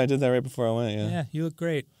 Oh yeah, I did that right before I went. Yeah. Yeah, you look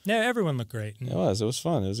great. Yeah, everyone looked great. It was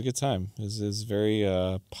fun. It was a good time. It was a very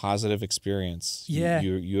positive experience. Yeah.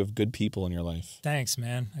 You have good people in your life. Thanks,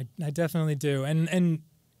 man. I definitely do. And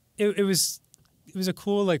it was a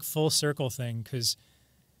cool like full circle thing because,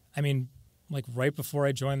 I mean, like right before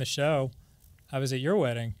I joined the show, I was at your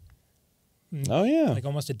wedding. Oh yeah. Like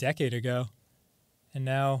almost a decade ago, and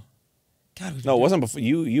now. God, no, it wasn't before.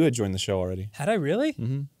 You had joined the show already. Had I really?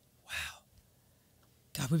 Mm-hmm. Wow.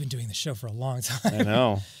 God, we've been doing the show for a long time. I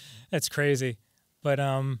know. That's crazy. But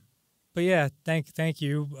yeah, thank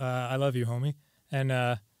you. I love you, homie.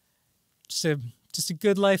 And just a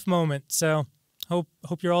good life moment. So hope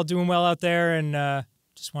you're all doing well out there, and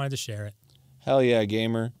just wanted to share it. Hell yeah,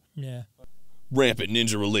 gamer. Yeah. Rampant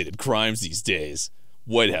ninja-related crimes these days.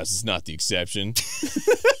 White House is not the exception.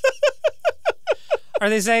 Are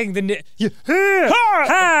they saying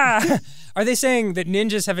Are they saying that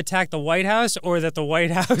ninjas have attacked the White House, or that the White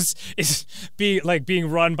House is being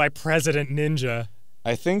run by President Ninja?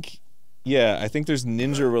 I think there's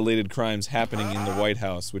ninja-related crimes happening in the White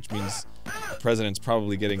House, which means the president's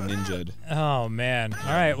probably getting ninja'd. Oh man!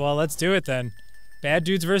 All right, well let's do it then. Bad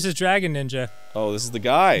Dudes versus Dragon Ninja. Oh, this is the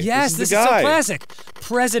guy. Yes, this is so classic.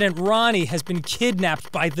 President Ronnie has been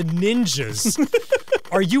kidnapped by the ninjas.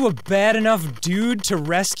 Are you a bad enough dude to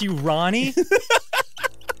rescue Ronnie?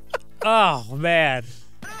 Oh, man.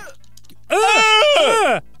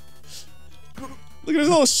 Look at his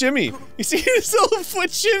little shimmy. You see his little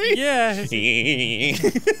foot shimmy? Yeah.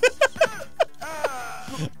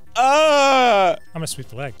 I'm gonna sweep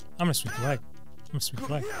the leg.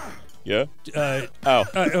 Yeah?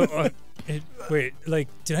 Wait, like,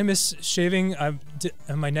 did I miss shaving on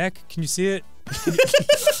my neck? Can you see it?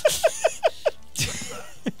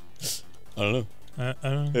 I don't know. I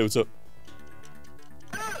don't know. Hey, what's up?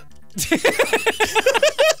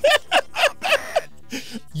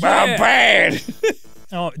 Yeah. I'm bad!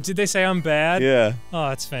 Oh, did they say I'm bad? Yeah. Oh,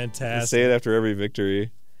 that's fantastic. They say it after every victory.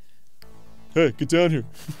 Hey, get down here.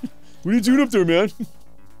 What are you doing up there, man?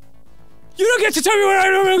 You don't get to tell me where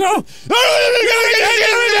I'm gonna go!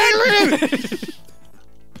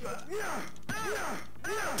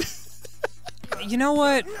 You know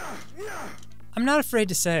what? I'm not afraid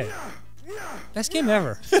to say it. Best game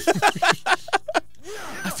ever.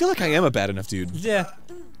 I feel like I am a bad enough dude. Yeah.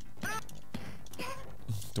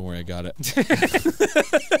 Don't worry, I got it.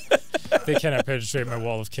 They cannot penetrate my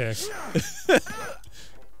wall of kicks.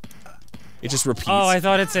 It just repeats. Oh, I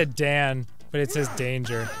thought it said Dan, but it says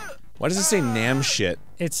danger. Why does it say Nam shit?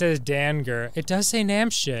 It says Danger. It does say Nam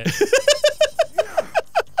shit.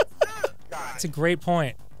 It's a great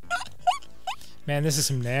point. Man, this is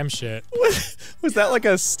some Nam shit. Was that like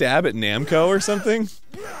a stab at Namco or something?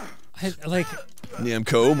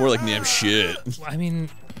 Namco? More like Nam shit. I mean,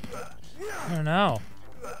 I don't know.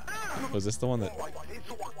 Was this the one that...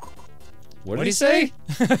 What did he say?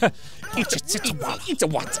 It's a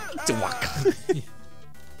what?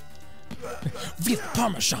 With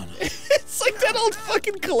Parmesan. It's like that old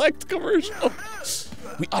fucking Collect commercial.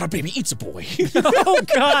 We oughta baby eats a boy. Oh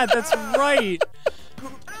god, that's right.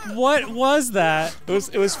 What was that?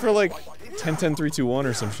 It was for like 10-10-3-2-1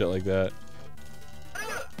 or some shit like that.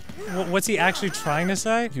 What's he actually trying to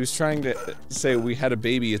say? He was trying to say we had a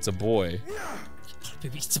baby, it's a boy.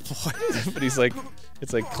 Baby eats a boy. But he's like,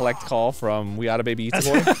 it's like collect call from We Oughta Baby Eats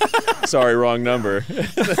a Boy. Sorry, wrong number.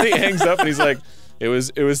 Then he hangs up and he's like, it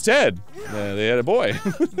was Ted. They had a boy.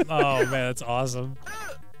 Oh man, that's awesome.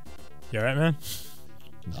 You alright, man?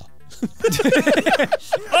 No.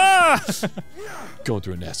 Ah! Going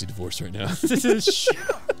through a nasty divorce right now. She's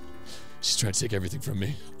trying to take everything from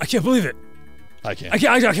me. I can't believe it. I can't. I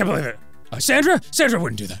can't believe it. Sandra? Sandra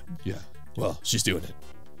wouldn't do that. Yeah. Well, she's doing it.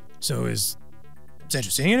 So is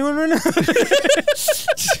Sandra seeing anyone right now?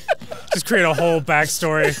 Just create a whole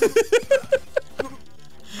backstory.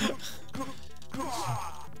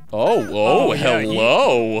 Oh, yeah,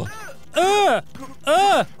 hello. Whoa,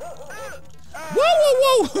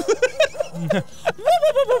 whoa, whoa.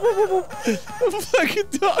 Fucking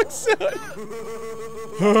dog sound.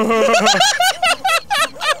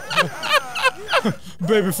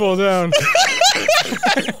 Baby, fall down.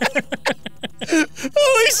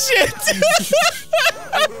 Holy shit.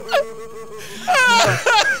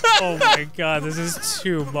 Oh my god, this is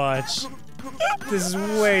too much. This is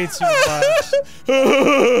way too much.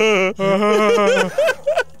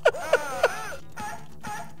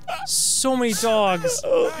 So many dogs.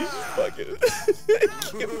 Oh, fucking. I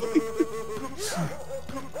can't believe it.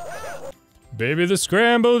 Baby, the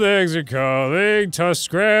scrambled eggs are calling. Toss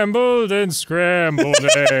scrambled and scrambled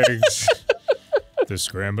eggs. The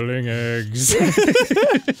scrambling eggs.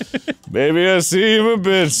 Baby, I seem a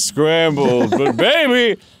bit scrambled, but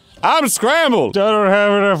baby, I'm scrambled. I don't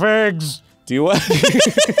have enough eggs. Do you want?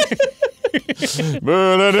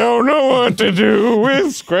 But I don't know what to do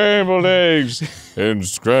with scrambled eggs and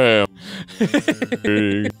scram.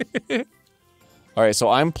 All right, so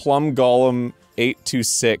I'm Plum Golem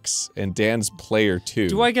 826 and Dan's Player 2.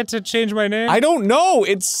 Do I get to change my name? I don't know.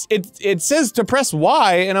 It says to press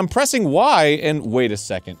Y, and I'm pressing Y. And wait a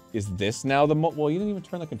second, is this now the well? You didn't even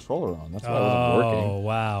turn the controller on. That's why it wasn't working. Oh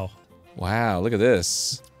wow! Wow, look at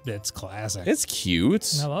this. It's classic. It's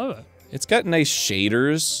cute. I love it. It's got nice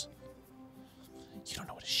shaders. You don't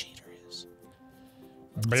know what a shader is.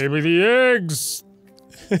 Baby, the eggs.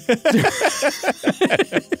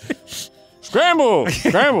 Scramble!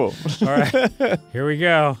 Scramble! All right, here we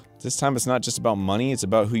go. This time it's not just about money, it's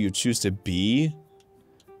about who you choose to be.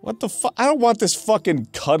 What the fuck? I don't want this fucking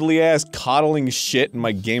cuddly-ass coddling shit in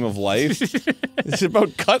my game of life. It's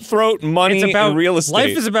about cutthroat money and real estate.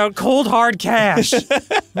 Life is about cold, hard cash.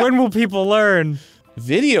 When will people learn?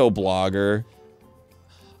 Video blogger?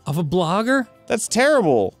 Of a blogger? That's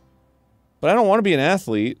terrible. But I don't want to be an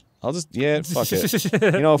athlete. I'll just, yeah, fuck it.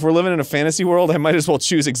 You know, if we're living in a fantasy world, I might as well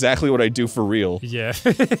choose exactly what I do for real. Yeah.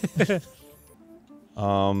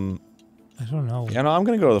 I don't know. Yeah, no, I'm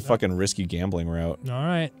gonna go to the fucking risky gambling route.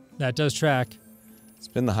 Alright, that does track. It's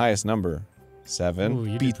been the highest number. 7.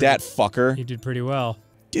 Ooh, Beat that fucker. You did pretty well.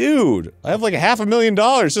 Dude, I have like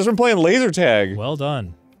 $500,000 just from playing laser tag. Well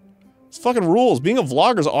done. It's fucking rules. Being a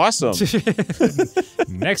vlogger is awesome.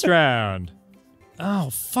 Next round. Oh,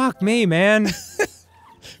 fuck me, man.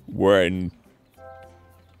 When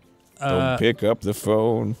don't pick up the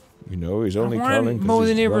phone. You know he's only calling 'cause mow the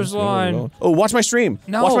he's neighbor's lawn. alone. Oh, watch my stream.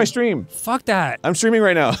 No. Watch my stream. Fuck that. I'm streaming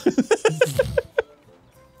right now.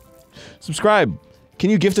 Subscribe. Can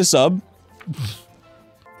you gift a sub?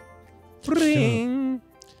 Bring.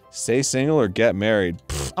 Stay single or get married.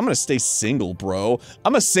 Pfft, I'm gonna stay single, bro.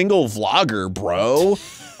 I'm a single vlogger, bro.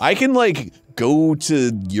 I can like go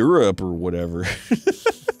to Europe or whatever.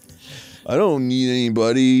 I don't need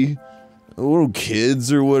anybody. Little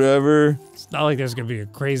kids or whatever. It's not like there's gonna be a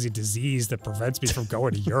crazy disease that prevents me from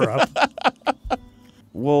going to Europe.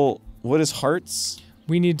 Well, what is hearts?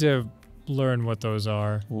 We need to learn what those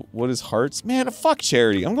are. What is hearts? Man, fuck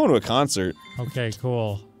charity. I'm going to a concert. Okay,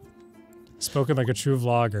 cool. Spoken like a true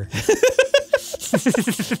vlogger.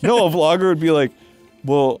 No, a vlogger would be like,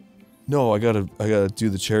 well, no, I gotta do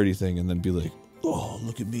the charity thing, and then be like, oh,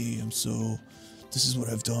 look at me, this is what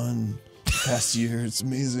I've done past year. It's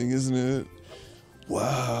amazing, isn't it?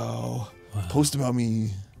 Wow. Post about me.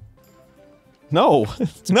 No.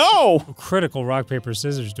 No! Critical rock, paper,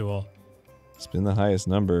 scissors duel. It's been the highest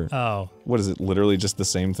number. Oh. What is it, literally just the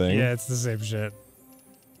same thing? Yeah, it's the same shit.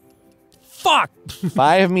 Fuck!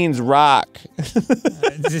 5 means rock.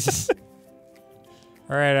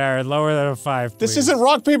 Alright, lower than a 5, please. This isn't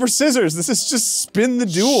rock, paper, scissors. This is just spin the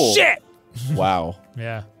duel. Shit! Wow.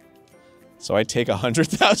 Yeah. So I take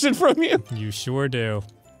 100,000 from you? You sure do.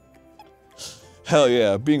 Hell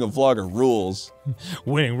yeah, being a vlogger rules.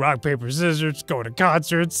 Winning rock, paper, scissors, going to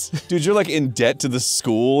concerts. Dude, you're like in debt to the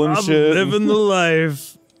school and I'm shit. living the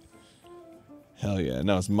life. Hell yeah,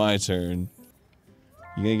 now it's my turn.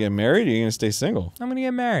 You gonna get married or you gonna stay single? I'm gonna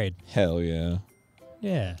get married. Hell yeah.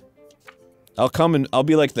 Yeah. I'll come and I'll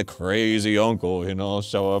be like the crazy uncle, you know, I'll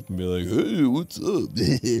show up and be like, hey, what's up?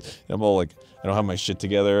 And I'm all like, I don't have my shit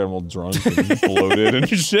together, I'm all drunk and bloated and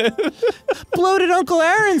shit. Bloated Uncle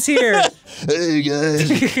Aaron's here! Hey guys,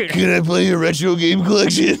 can I play your retro game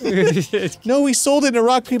collection? No, we sold it in a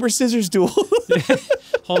rock, paper, scissors duel.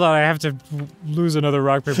 Hold on, I have to lose another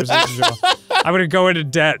rock, paper, scissors duel. I'm gonna go into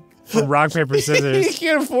debt from rock, paper, scissors. You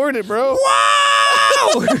can't afford it, bro. Wow!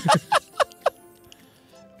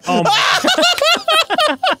 Oh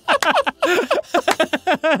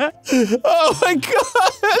my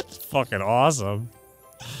god! Fucking awesome.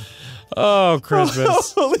 Oh,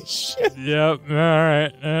 Christmas. Holy shit. Yep,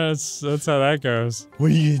 alright. That's how that goes. What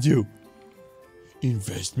are you gonna do?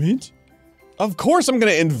 Investment? Of course I'm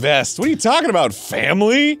gonna invest. What are you talking about,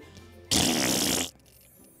 family?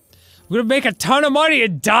 We're gonna make a ton of money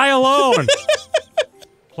and die alone!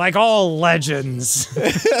 Like all legends.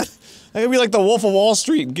 I'm gonna be like the Wolf of Wall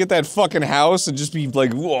Street and get that fucking house and just be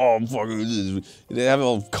like, whoa, fucking, have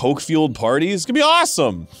a coke-fueled parties. It's gonna be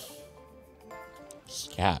awesome.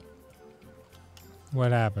 Yeah.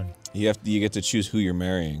 What happened? You get to choose who you're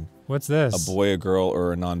marrying. What's this? A boy, a girl,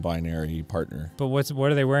 or a non-binary partner. But what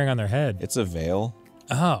are they wearing on their head? It's a veil.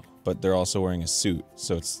 Oh. But they're also wearing a suit,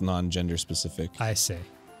 so it's non-gender specific. I see.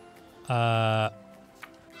 I'm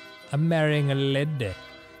marrying a lady.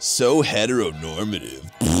 So heteronormative.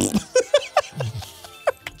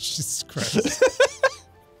 Jesus Christ.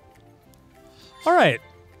 Alright.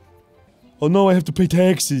 Oh no, I have to pay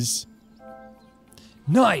taxes.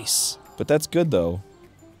 Nice! But that's good though.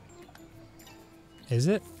 Is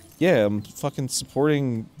it? Yeah, I'm fucking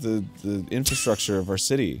supporting the infrastructure of our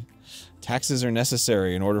city. Taxes are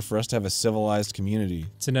necessary in order for us to have a civilized community.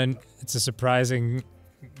 It's a surprising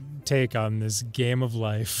take on this game of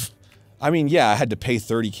life. I mean, yeah, I had to pay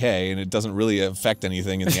 30K and it doesn't really affect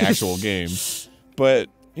anything in the actual game. But,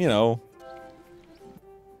 you know.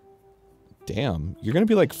 Damn, you're gonna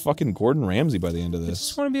be like fucking Gordon Ramsay by the end of this. I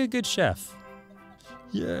just want to be a good chef.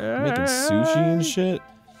 Yeah. Making sushi and shit.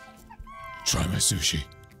 Try my sushi.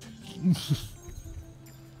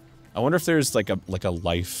 I wonder if there's like a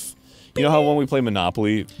life. You know how when we play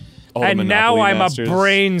Monopoly, all and the now Monopoly I'm masters, a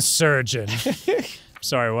brain surgeon.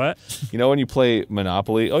 Sorry, what? You know when you play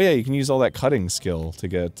Monopoly? Oh yeah, you can use all that cutting skill to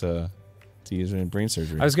get to use it in brain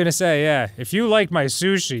surgery. I was gonna say, yeah, if you like my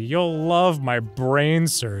sushi, you'll love my brain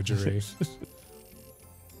surgery.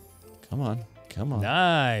 Come on, come on.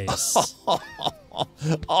 Nice.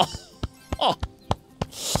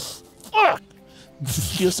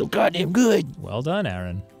 Feels so goddamn good. Well done,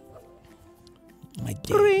 Aaron. My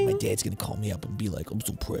dad's gonna call me up and be like, I'm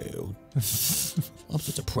so proud. I'm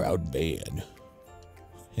such a proud man.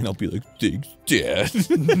 And I'll be like, thanks, Dad.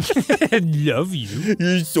 Love you.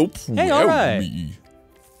 You're so proud Hey, all right. of me.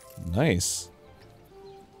 Nice.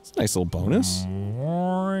 It's a nice little bonus.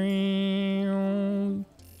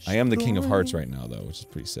 I am the King of Hearts right now, though, which is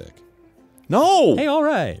pretty sick. No! Hey, all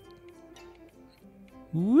right.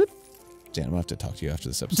 Whoop. Dan, I'm gonna have to talk to you after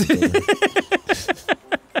this episode's over.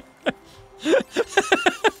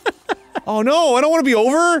 Oh no, I don't want to be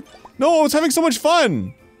over! No, I was having so much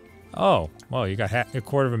fun! Oh, well, you got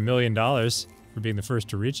 $250,000 for being the first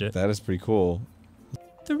to reach it. That is pretty cool.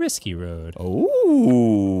 The risky road.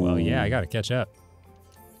 Oh. Well, yeah, I gotta catch up.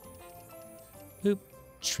 Boop.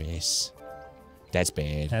 Trace. That's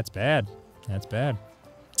bad. That's bad. That's bad.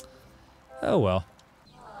 Oh well.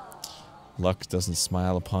 Luck doesn't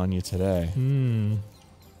smile upon you today. Hmm.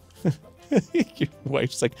 Your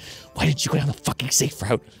wife's like, why didn't you go down the fucking safe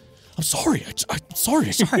route? I'm sorry. I'm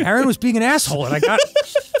sorry. Sorry, Aaron was being an asshole and I got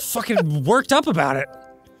fucking worked up about it.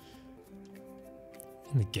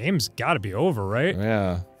 And the game's gotta be over, right?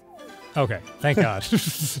 Yeah. Okay, thank God.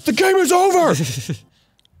 The game is over!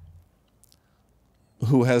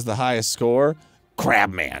 Who has the highest score?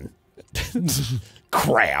 Crabman.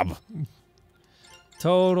 Crab.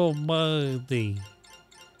 Total money.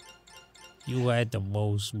 You had the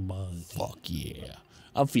most money. Fuck yeah.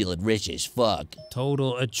 I'm feeling rich as fuck.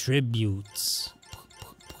 Total attributes.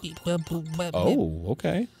 Oh,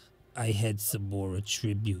 okay. I had some more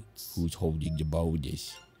attributes. Who's holding the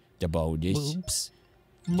bonus? The bonus? Oops.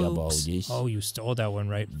 The Oops. bonus? Oh, you stole that one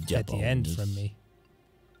right at the end bonus. from me.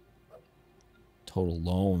 Total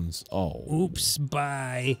loans. Oh. Oops,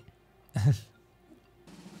 bye.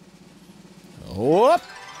 Whoop.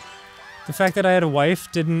 The fact that I had a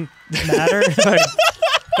wife didn't matter. Like,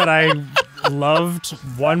 that I loved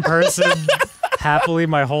one person happily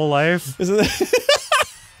my whole life. Isn't that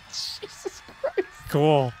Jesus Christ.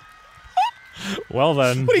 Cool. Well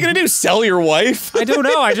then. What are you gonna do? Sell your wife? I don't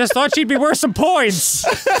know. I just thought she'd be worth some points.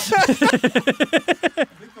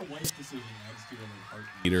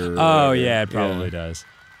 meter. Or Oh, whatever. yeah, it probably does.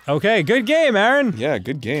 Okay, good game, Aaron. Yeah,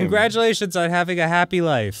 good game. Congratulations on having a happy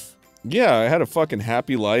life. Yeah, I had a fucking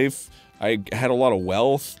happy life. I had a lot of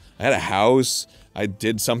wealth. I had a house. I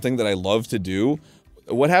did something that I love to do.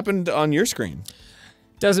 What happened on your screen?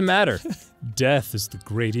 Doesn't matter. Death is the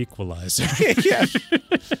great equalizer. Yeah.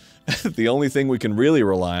 The only thing we can really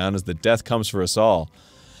rely on is that death comes for us all.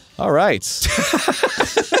 All right.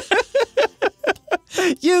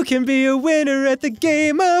 You can be a winner at the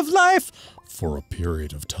game of life for a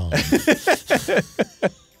period of time.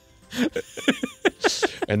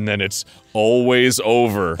 And then it's always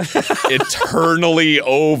over. Eternally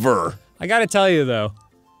over. I gotta tell you, though.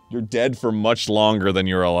 You're dead for much longer than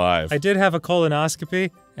you're alive. I did have a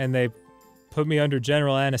colonoscopy, and they put me under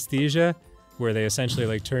general anesthesia, where they essentially,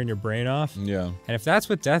 like, turn your brain off. Yeah. And if that's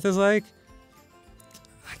what death is like,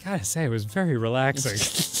 I gotta say, it was very relaxing.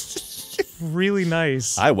 Really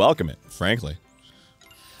nice. I welcome it, frankly.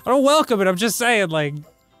 I don't welcome it, I'm just saying, like,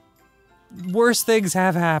 worse things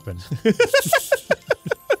have happened.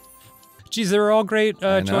 Geez, they were all great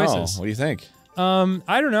choices. What do you think?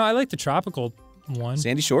 I don't know, I like the tropical one.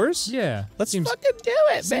 Sandy Shores? Yeah. Let's seems, fucking do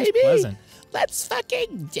it, seems baby. pleasant. Let's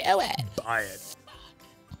fucking do it. Buy it.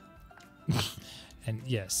 And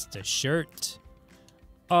yes, the shirt.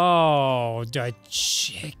 Oh, the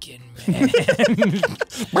chicken man.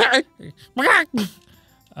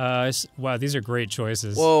 Wow, these are great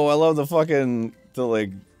choices. Whoa, I love the like,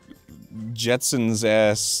 Jetsons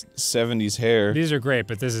ass 70s hair. These are great,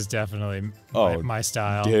 but this is definitely my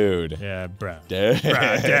style. Dude. Yeah, bro. Dude.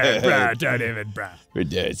 Bro, don't even, bro. We're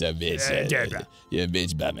doing some bitch. Dude, bro. You're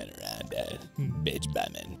bitch bumming around, bitch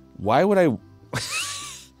bumming. Why would I...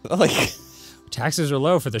 like... Taxes are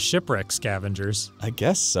low for the shipwreck scavengers. I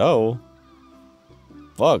guess so.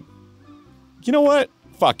 Fuck. You know what?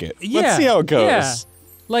 Fuck it. Yeah, Let's see how it goes. Yeah.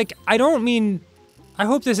 Like, I don't mean... I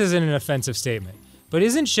hope this isn't an offensive statement, but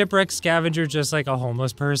isn't shipwreck scavenger just like a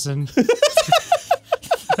homeless person?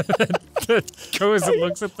 that goes and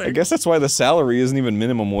looks at things? I guess that's why the salary isn't even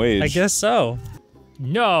minimum wage. I guess so.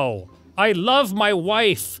 No, I love my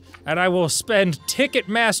wife, and I will spend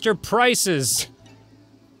Ticketmaster prices.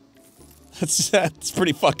 That's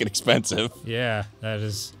pretty fucking expensive. Yeah, that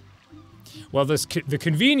is... Well, the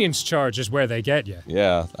convenience charge is where they get you.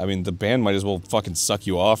 Yeah, I mean, the band might as well fucking suck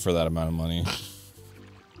you off for that amount of money.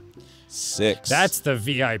 6. That's the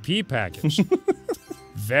VIP package.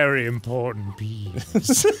 Very important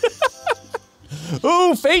piece.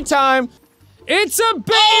 Ooh, fate time! It's a baby!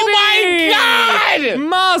 Oh my god!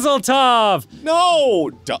 Mazel tov! No!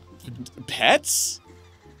 Pets?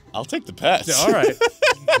 I'll take the pets. All right.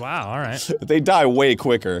 Wow, all right. They die way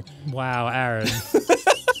quicker. Wow, Aaron.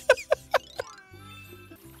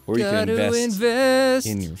 Or you can Gotta invest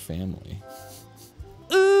in your family.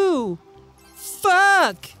 Ooh!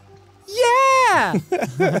 Fuck! Yeah!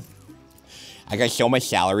 I got so much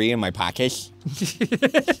salary in my pockets.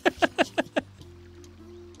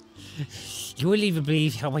 You wouldn't even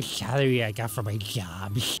believe how much salary I got for my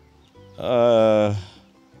job. I'll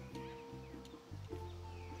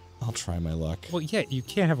try my luck. Well, yeah, you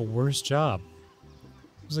can't have a worse job.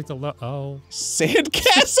 It was like the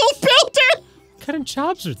Sandcastle builder? What kind of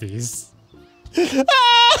jobs are these?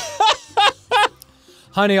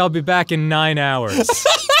 Honey, I'll be back in 9 hours.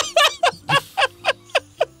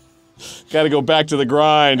 Gotta go back to the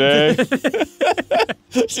grind, eh?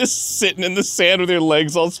 Just sitting in the sand with your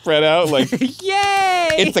legs all spread out, like, Yay!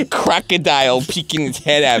 It's a crocodile peeking its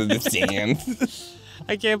head out of the sand.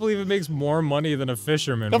 I can't believe it makes more money than a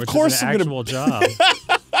fisherman, Of which course is an I'm gonna- actual job.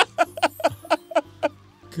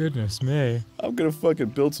 Goodness me. I'm gonna fucking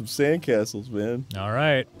build some sandcastles, man. All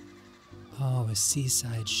right. Oh, a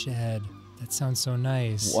seaside shed. That sounds so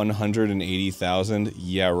nice. 180,000?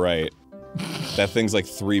 Yeah, right. That thing's like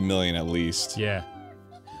 3 million at least. Yeah.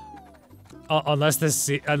 Unless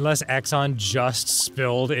unless Exxon just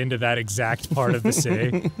spilled into that exact part of the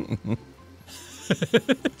city.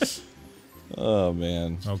 Oh,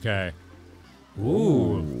 man. Okay.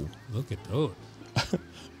 Ooh. Look at those.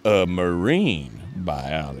 A marine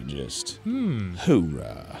biologist.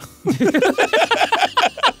 Hoorah.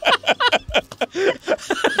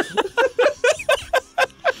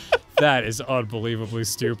 That is unbelievably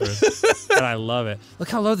stupid. And I love it. Look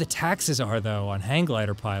how low the taxes are, though, on Hang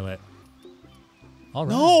Glider Pilot. All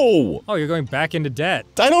right. No! Oh, you're going back into debt.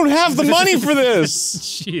 I don't have the money for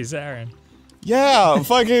this! Jeez, Aaron. Yeah,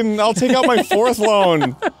 fucking, I'll take out my fourth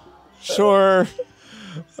loan. Sure.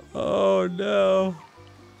 Oh, no.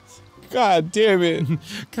 God damn it.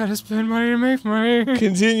 Gotta spend money to make money.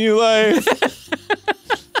 Continue life.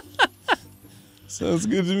 Sounds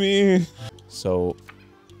good to me. So,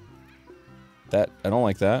 I don't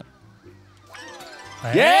like that.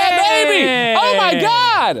 Hey! Yeah, baby! Oh my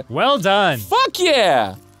god! Well done. Fuck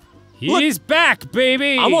yeah! He's back,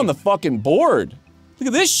 baby. I'm on the fucking board. Look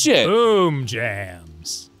at this shit. Boom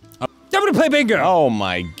jams. I'm gonna play bingo. Oh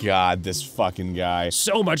my god, this fucking guy.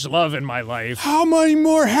 So much love in my life. How many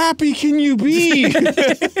more happy can you be?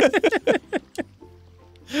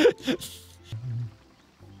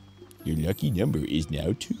 Your lucky number is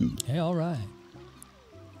now 2. Hey, all right.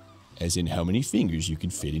 As in how many fingers you can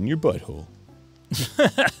fit in your butthole.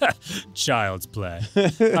 Child's play.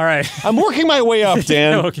 All right. I'm working my way up,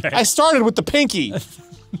 Dan. Okay. I started with the pinky. I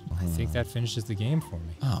think that finishes the game for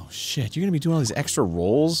me. Oh shit, you're gonna be doing all these extra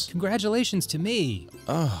rolls? Congratulations to me.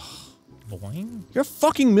 Ugh. Boing. You're a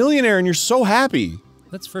fucking millionaire and you're so happy.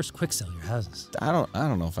 Let's first quick sell your houses. I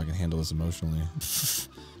don't know if I can handle this emotionally.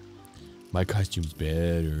 My costume's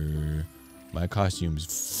better. My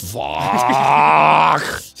costume's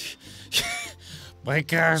Fuck! My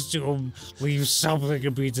costume leaves something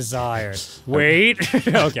to be desired. Wait.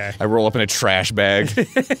 Okay. I roll up in a trash bag.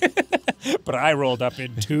 But I rolled up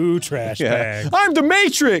in 2 trash bags. I'm the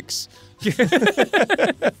Matrix!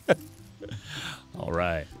 All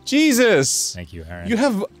right. Jesus! Thank you, Aaron. You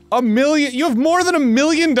have more than $1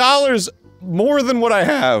 million more than what I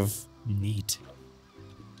have. Neat.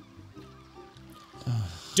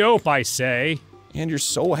 Dope, I say. And you're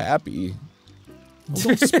so happy. Oh,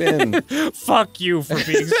 don't spin. Fuck you for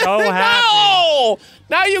being so happy. No!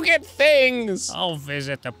 Now you get things! I'll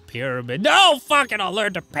visit the pyramid. No, fuck it, I'll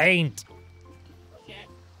learn to paint.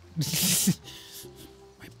 My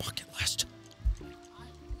bucket list.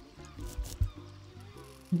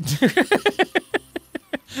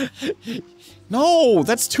 No,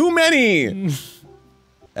 that's too many!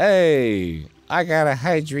 Hey, I got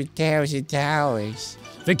 $100,000.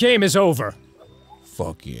 The game is over.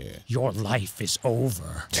 fuck yeah. Your life is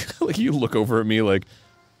over. Like, you look over at me like,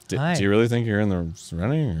 do you really think you're in the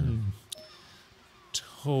running? Or?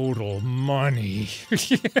 Total money.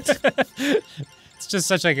 It's just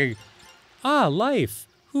such like a, life.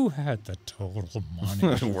 Who had the total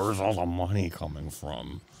money? Where's all the money coming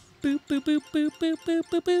from? Boop, boop, boop, boop, boop, boop,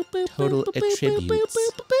 boop, boop, boop. Total attributes.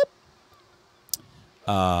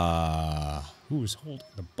 Who's holding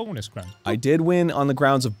the bonus ground? I did win on the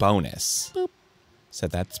grounds of bonus. Boop. So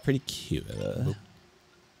that's pretty cute.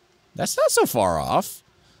 That's not so far off.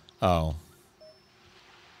 Oh.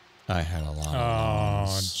 I had a lot of Oh,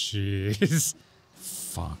 ones. jeez.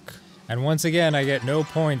 Fuck. And once again, I get no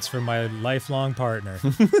points for my lifelong partner.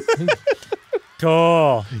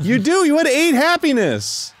 Cool. You do. You had 8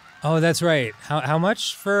 happiness. Oh, that's right. How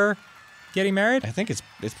much for getting married? I think it's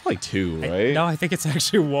probably 2, right? No, I think it's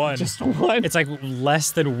actually 1. Just 1. It's like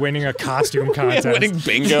less than winning a costume contest. Yeah, winning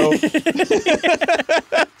bingo.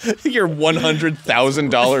 Your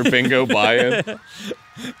 $100,000 bingo buy-in. I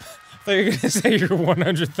thought you were gonna say your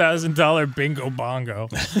 $100,000 bingo bongo.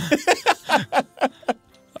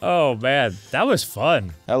 Oh man, that was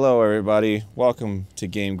fun. Hello, everybody. Welcome to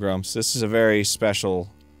Game Grumps. This is a very special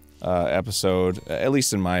episode, at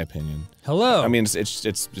least in my opinion. Hello. I mean,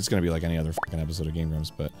 it's gonna be like any other fucking episode of Game Grumps,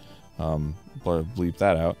 but bleep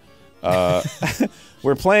that out.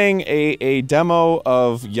 We're playing a demo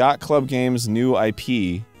of Yacht Club Games' new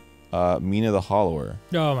IP, Mina the Hollower.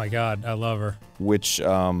 Oh my god, I love her. Which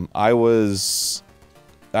I was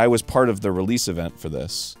part of the release event for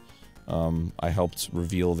this. I helped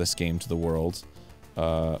reveal this game to the world,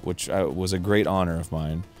 which was a great honor of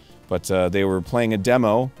mine. But they were playing a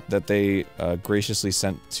demo that they graciously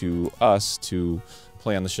sent to us to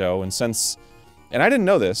play on the show. And I didn't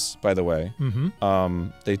know this, by the way. Mm-hmm.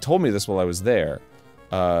 They told me this while I was there.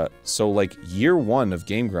 So like year 1 of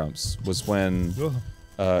Game Grumps was when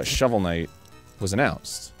Shovel Knight was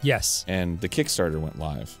announced. Yes. And the Kickstarter went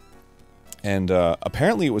live. And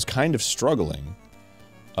apparently it was kind of struggling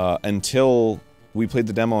until we played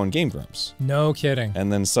the demo on Game Grumps. No kidding.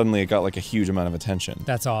 And then suddenly it got like a huge amount of attention.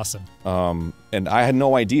 That's awesome. And I had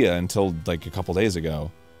no idea until like a couple days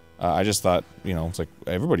ago. I just thought, you know, it's like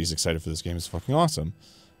everybody's excited for this game. It's fucking awesome.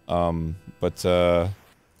 But the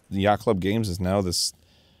Yacht Club Games is now this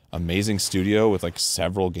amazing studio with like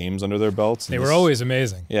several games under their belts. They were always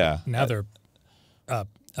amazing. Yeah. Now they're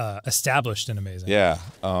established and amazing. Yeah.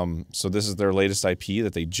 So this is their latest IP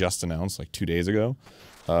that they just announced like 2 days ago,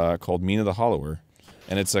 called Mina the Hollower.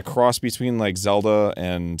 And it's a cross between like Zelda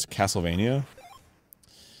and Castlevania,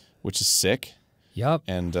 which is sick. Yup.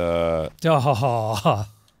 And Oh.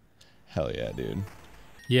 hell yeah, dude.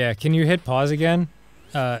 Yeah, can you hit pause again?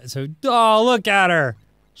 Oh, look at her.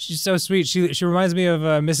 She's so sweet. She reminds me of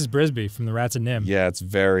Mrs. Brisby from the Rats and Nim. Yeah, it's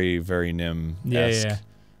very, very Nim-esque.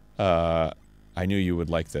 Yeah. I knew you would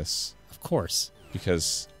like this. Of course.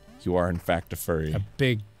 Because you are in fact a furry. A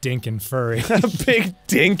big dinkin' furry. A big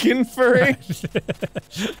dinkin' furry?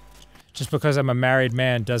 Just because I'm a married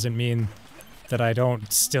man doesn't mean that I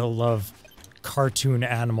don't still love cartoon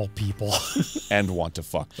animal people. And want to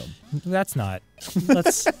fuck them. That's not.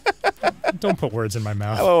 Let's. Don't put words in my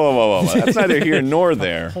mouth. Whoa. That's neither here nor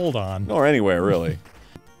there. Hold on. Nor anywhere, really.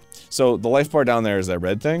 So the life bar down there is that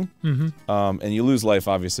red thing. Mm-hmm. And you lose life,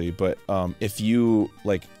 obviously, but if you,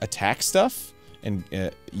 like, attack stuff, and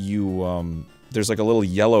there's like a little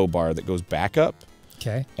yellow bar that goes back up.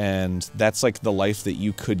 Okay. And that's like the life that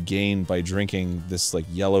you could gain by drinking this, like,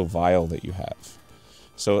 yellow vial that you have.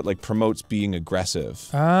 So it, like, promotes being aggressive.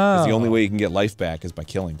 Oh. 'Cause the only way you can get life back is by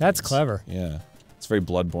killing That's things. clever. Yeah. It's very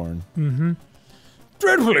bloodborne. Mm-hmm.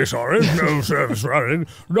 Dreadfully sorry, no service running.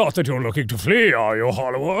 Not that you're looking to flee, are you,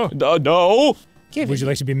 Hollower? No! Would you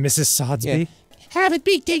like to be Mrs. Sodsby? Have a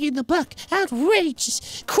big dig in the buck.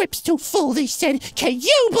 Outrageous. Crypt's too full, they said. Can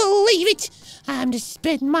you believe it? I'm to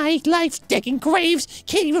spend my life digging graves.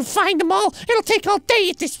 Can't even find them all. It'll take all day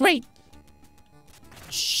at this rate.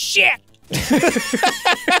 Shit!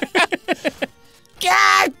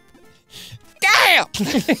 God damn!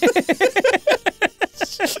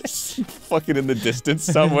 Fucking in the distance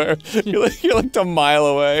somewhere. You're like a mile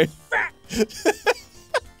away.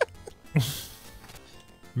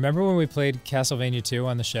 Remember when we played Castlevania 2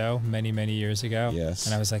 on the show many, many years ago? Yes.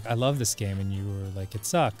 And I was like, I love this game, and you were like, it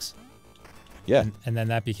sucks. Yeah. And then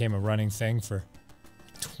that became a running thing for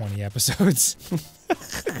 20 episodes.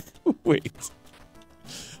 Wait.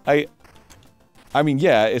 I mean,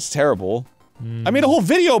 yeah, it's terrible. I made a whole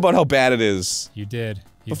video about how bad it is. You did.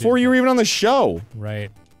 Before you were even on the show. Right.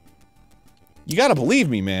 You gotta believe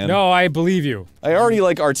me, man. No, I believe you. I already,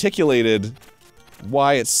 like, articulated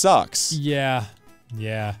why it sucks. Yeah.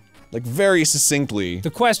 Yeah. Like, very succinctly.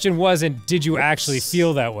 The question wasn't, did you actually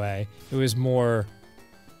feel that way? It was more,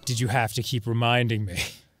 did you have to keep reminding me?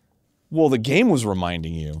 Well, the game was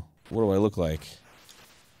reminding you. What do I look like?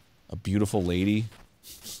 A beautiful lady?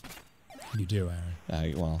 You do,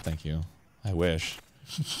 Aaron. Well, thank you. I wish.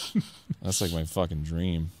 That's like my fucking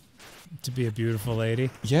dream. To be a beautiful lady?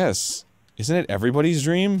 Yes. Isn't it everybody's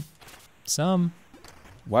dream? Some.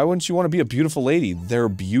 Why wouldn't you want to be a beautiful lady? They're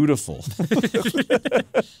beautiful.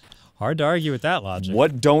 Hard to argue with that logic.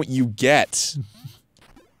 What don't you get?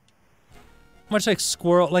 Much like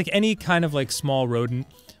squirrel, like any kind of like small rodent,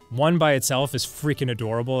 one by itself is freaking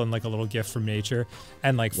adorable and like a little gift from nature,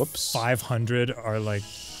 and like 500 are like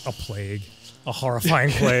a plague, a horrifying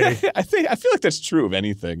plague. I feel like that's true of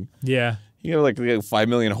anything. Yeah. You know, like 5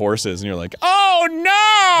 million horses, and you're like, oh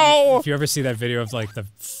no! If you ever see that video of like the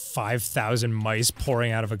 5,000 mice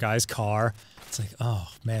pouring out of a guy's car, it's like, oh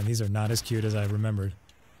man, these are not as cute as I remembered.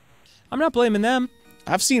 I'm not blaming them.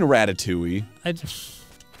 I've seen Ratatouille.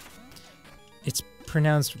 It's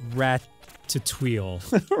pronounced rat-to-tweel.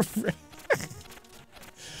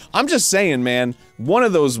 I'm just saying, man, one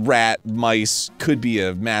of those rat mice could be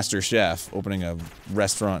a master chef opening a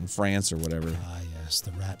restaurant in France or whatever. Ah, yes,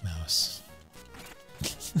 the rat mouse.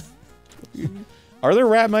 Are there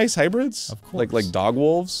rat mice hybrids? Of course. Like dog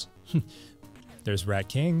wolves? There's rat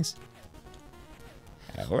kings.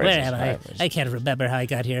 Where am I? I can't remember how I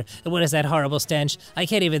got here. What is that horrible stench? I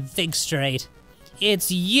can't even think straight.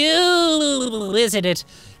 It's you, isn't it?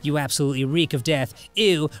 You absolutely reek of death.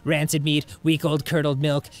 Ew, rancid meat, weak old curdled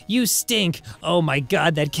milk. You stink. Oh my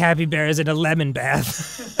god, that capybara's in a lemon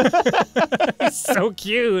bath. It's so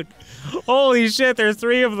cute. Holy shit, there's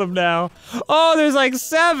 3 of them now. Oh, there's like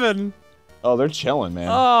 7. Oh, they're chilling, man.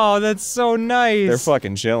 Oh, that's so nice. They're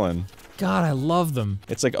fucking chilling. God, I love them.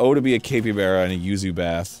 It's like, oh, to be a capybara in a yuzu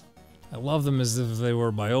bath. I love them as if they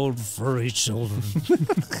were my old furry children.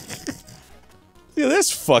 Look at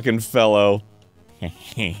this fucking fellow.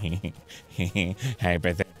 Hey,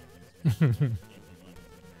 but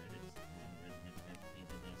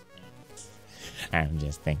I'm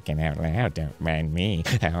just thinking out loud, don't mind me.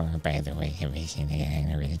 Oh, by the way, have you seen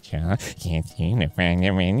the ritual? Can't seem to find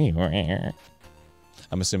him anywhere.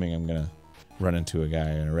 I'm assuming I'm gonna run into a guy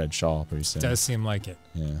in a red shawl pretty soon. Does seem like it.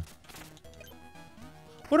 Yeah.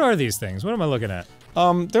 What are these things? What am I looking at?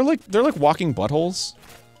 They're like walking buttholes.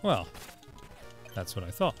 Well, that's what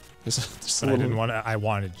I thought. Just But I didn't want to, I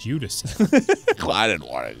wanted you to say. Well, I didn't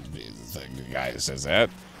want to be the guy who says that.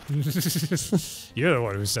 You're the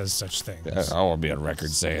one who says such things. I want to be on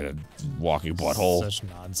record saying a walking butthole. Such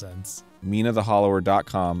nonsense.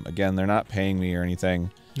 MinaTheHollower.com. Again, they're not paying me or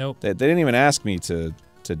anything. Nope. They didn't even ask me to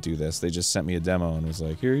do this. They just sent me a demo and was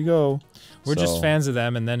like, here you go. We're just fans of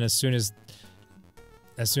them, and then as soon as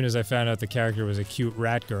I found out the character was a cute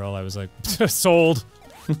rat girl, I was like, sold.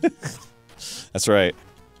 That's right.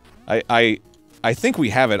 I think we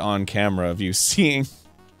have it on camera of you seeing.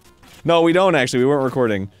 No, we don't actually. We weren't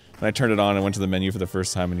recording. And I turned it on and went to the menu for the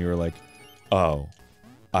first time, and you were like, "Oh,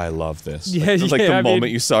 I love this." Yeah, like the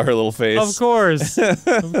moment you saw her little face. Of course,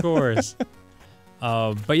 of course.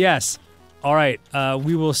 But yes, all right.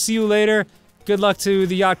 We will see you later. Good luck to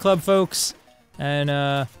the yacht club folks, and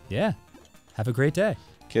yeah, have a great day.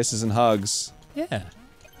 Kisses and hugs. Yeah.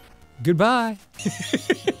 Goodbye.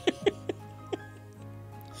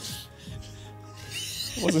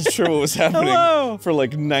 Wasn't sure what was happening for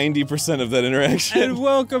like 90% of that interaction. And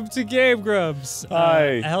welcome to Game Grumps.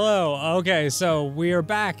 Hi. Hello. Okay, so we are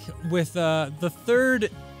back with the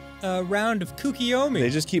third round of Kuukiyomi.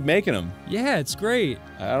 They just keep making them. Yeah, it's great.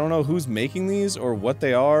 I don't know who's making these or what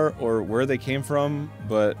they are or where they came from,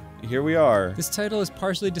 but here we are. This title is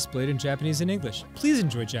partially displayed in Japanese and English. Please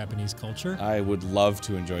enjoy Japanese culture. I would love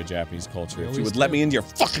to enjoy Japanese culture if you would do. let me into your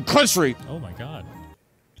fucking country. Oh my god.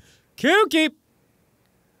 Kuuki!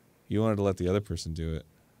 You wanted to let the other person do it.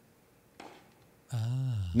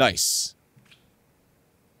 Nice.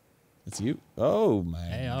 That's you. Oh my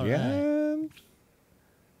god. Right.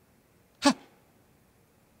 Ha!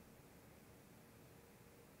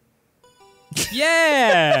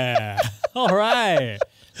 Yeah! All right.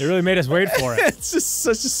 They really made us wait for it. It's just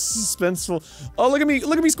such a suspenseful. Oh, look at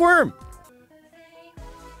me squirm.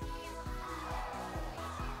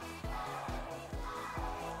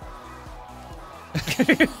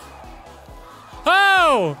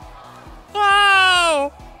 Oh!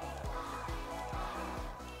 Oh!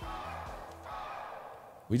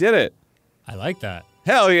 We did it. I like that.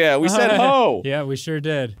 Hell yeah, we said ho. Yeah, we sure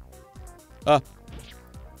did.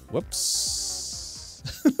 Whoops.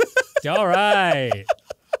 All right.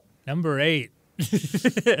 Number 8.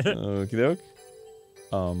 Okie doke.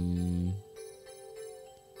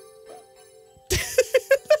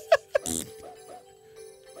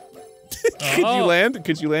 Could you land?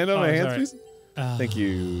 Could you land on my hands, sorry. please? Thank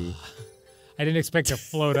you. I didn't expect to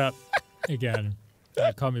float up again.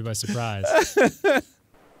 That caught me by surprise.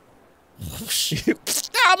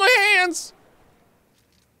 Ah, my hands!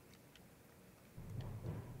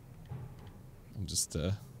 I'm just,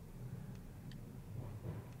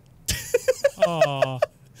 Oh.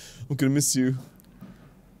 I'm gonna miss you.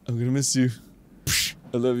 I'm gonna miss you.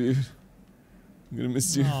 I love you. I'm gonna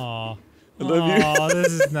miss you. Aw. I love you. Oh,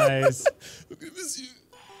 this is nice. I'm gonna miss you.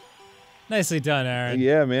 Nicely done, Aaron.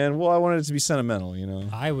 Yeah, man. Well, I wanted it to be sentimental, you know.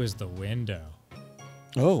 I was the window.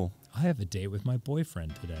 Oh. I have a date with my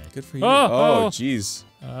boyfriend today. Good for you. Oh, jeez.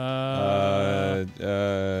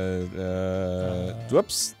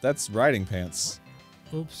 Whoops. That's riding pants.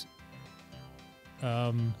 Oops.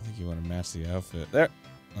 I think you want to match the outfit. There.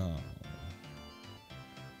 Oh.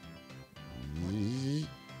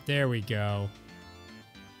 There we go.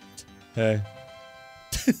 Hey.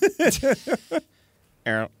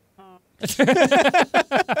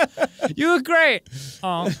 You look great.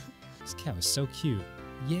 Oh, this cat was so cute.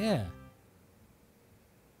 Yeah.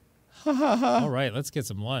 All right, let's get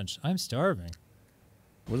some lunch. I'm starving.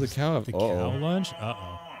 What does the cow have? The cow lunch?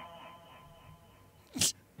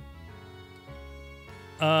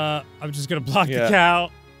 I'm just gonna block the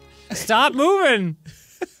cow. Stop moving.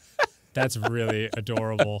 That's really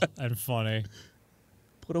adorable and funny.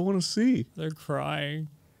 What I want to see. They're crying.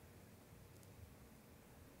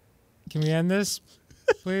 Can we end this,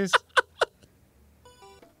 please?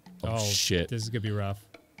 Oh, shit. This is gonna be rough.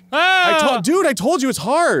 I told you it's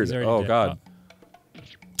hard. Oh, dead. God.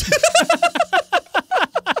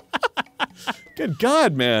 Good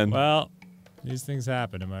God, man. Well, these things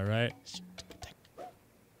happen, am I right?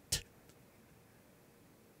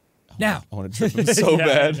 Now. I want to trip him so Yeah,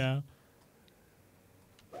 bad. I know.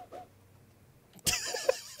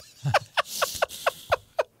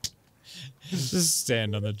 Just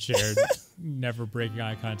stand on the chair, never breaking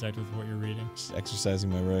eye contact with what you're reading. Just exercising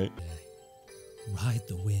my right. Ride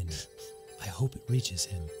the wind. I hope it reaches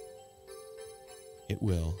him. It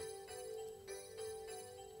will.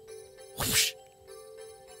 Whoosh.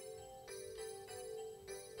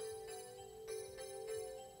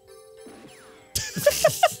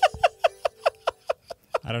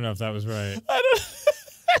 I don't know if that was right. I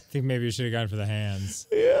think maybe you should have gone for the hands.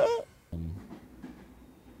 Yeah.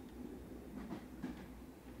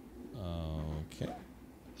 Okay.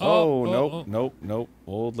 Nope.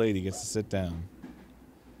 Old lady gets to sit down.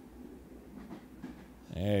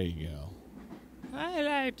 There you go. I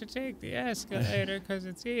like to take the escalator because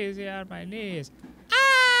it's easy on my knees.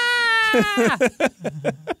 Ah!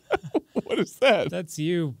 What is that? That's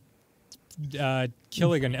you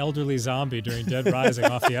killing an elderly zombie during Dead Rising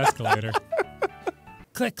off the escalator.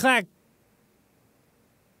 Click, clack.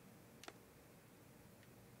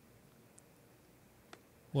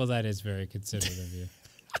 Well, that is very considerate of you.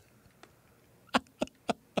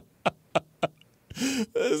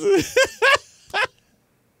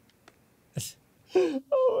 Oh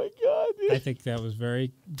my god, dude. I think that was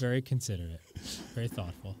very, very considerate. Very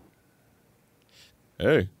thoughtful.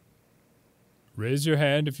 Hey. Raise your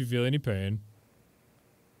hand if you feel any pain.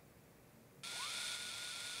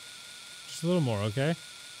 Just a little more, okay?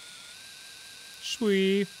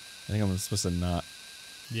 Sweet. I think I'm supposed to not.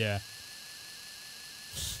 Yeah.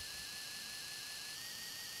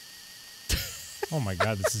 Oh my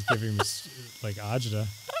god, this is giving me like agita.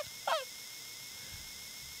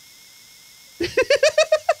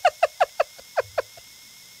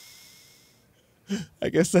 I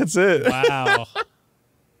guess that's it. Wow.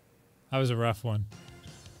 That was a rough one.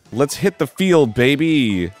 Let's hit the field,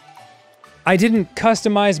 baby. I didn't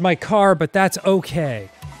customize my car, but that's okay.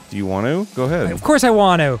 Do you want to? Go ahead. Of course I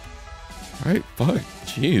want to. All right, fuck.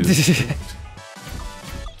 Jeez.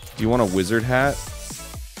 Do you want a wizard hat?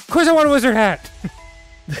 Of course I want a wizard hat.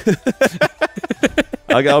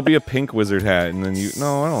 I'll be a pink wizard hat, and then you.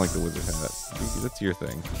 No, I don't like the wizard hat. That's your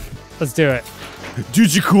thing. Let's do it.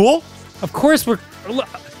 Dude, you cool? Of course we're.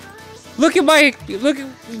 Look at my. Look.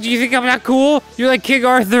 Do you think I'm not cool? You're like King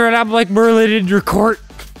Arthur, and I'm like Merlin in your court.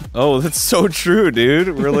 Oh, that's so true,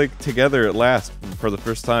 dude. We're like together at last for the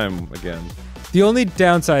first time again. The only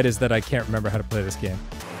downside is that I can't remember how to play this game.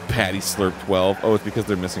 Patty Slurp 12. Oh, it's because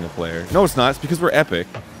they're missing a player. No, it's not. It's because we're epic.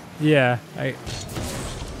 Yeah,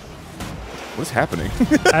 What's happening?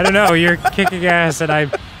 I don't know. You're kicking ass, and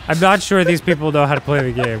I'm not sure these people know how to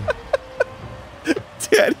play the game.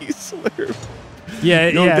 Daddy Slurp.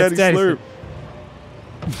 Yeah, no, yeah, Daddy Daddy Slurp.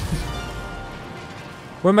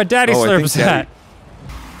 Where my Daddy Slurp's at?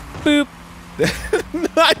 Boop.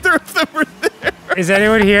 Neither of them are there. Is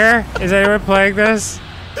anyone here? Is anyone playing this?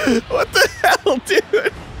 What the hell,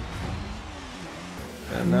 dude?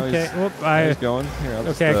 And now Okay, he's going. Here, I'll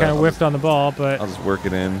just, I kind of whiffed on the ball, but I'll just work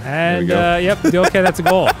it in. and there we go. yep, okay, that's a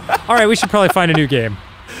goal. All right, we should probably find a new game.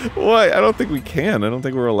 What? I don't think we can. I don't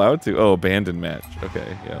think we're allowed to. Oh, abandoned match.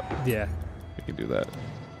 Okay, yeah. Yeah, We can do that.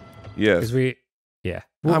 Yes. because we're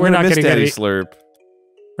I'm not miss gonna get Daddy any, Slurp.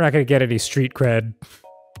 we're not gonna get any street cred.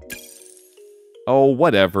 Oh,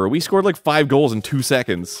 whatever. We scored like 5 goals in 2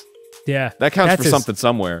 seconds. Yeah, That counts that's for something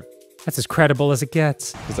somewhere. That's as credible as it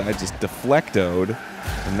gets. Because I just deflectoed,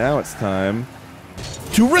 and now it's time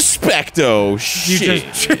to respecto. Shit.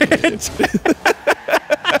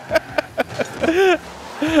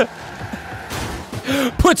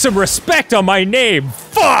 Put some respect on my name.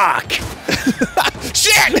 Fuck.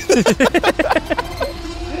 Shit.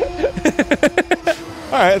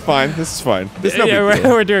 All right, fine. This is fine. This is no big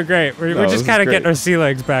deal. We're doing great. We're No, just this is kind of great. getting our sea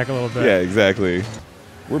legs back a little bit. Yeah, exactly.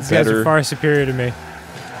 We're These guys better. are far superior to me.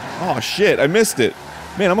 Oh shit! I missed it.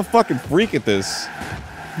 Man, I'm a fucking freak at this.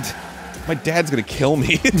 My dad's gonna kill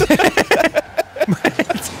me.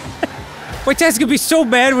 My dad's gonna be so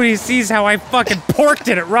mad when he sees how I fucking porked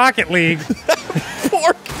it at Rocket League.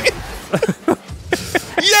 Pork it.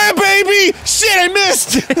 Yeah, baby! Shit, I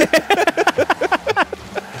missed!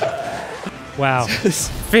 Wow.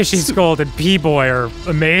 Fishy Scold and P-Boy are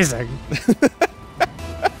amazing.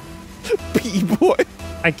 P-Boy.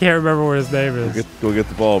 I can't remember what his name is. Go get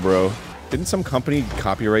the ball, bro. Didn't some company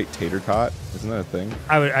copyright Tater Tot? Isn't that a thing?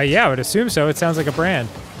 Yeah, I would assume so. It sounds like a brand.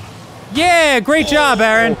 Yeah, great job,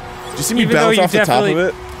 Aaron. Did you see me Even though bounce you off the top of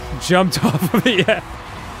it? Jumped off of it, yeah.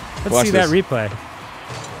 Let's Watch see this. that replay.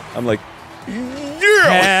 I'm like,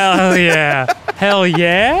 yeah! Hell yeah. Hell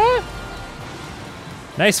yeah.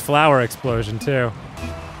 Nice flower explosion, too.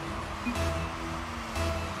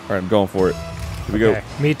 All right, I'm going for it. Here we go. Okay,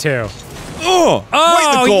 me too. Oh!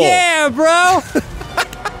 Oh, the goal. yeah, bro!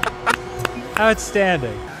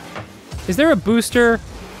 Outstanding. Is there a booster,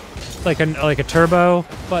 like a turbo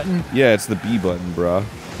button? Yeah, it's the B button, bro.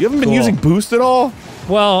 You haven't been Cool. using boost at all?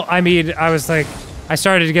 Well, I mean, I was like, I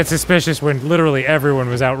started to get suspicious when literally everyone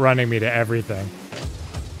was outrunning me to everything.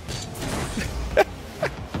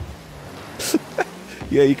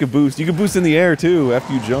 Yeah, you can boost. You can boost in the air too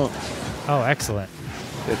after you jump. Oh, excellent.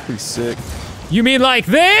 That's pretty sick. You mean like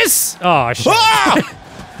this? Oh, shit. Ah!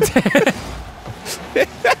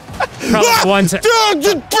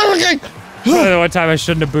 Probably the one time I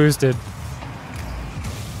shouldn't have boosted.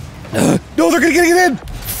 No, they're gonna get it in!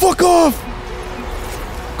 Fuck off!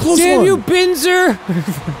 Close Damn one. you, Binzer!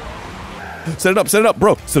 Set it up,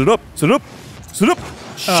 bro. Set it up, set it up, set it up.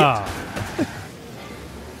 Shit. Ah.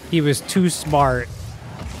 He was too smart.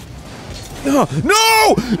 No!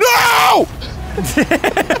 No! No!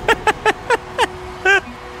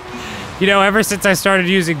 You know, ever since I started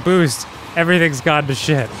using boost, everything's gone to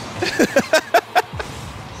shit.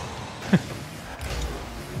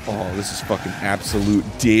 this is fucking absolute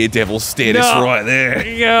daredevil status right there.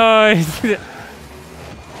 Yo.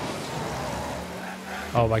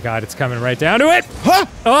 Oh my god, it's coming right down to it! Huh?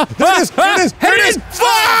 Oh, There it is! There it is! There it is! Fuck!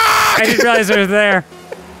 I didn't realize it was there.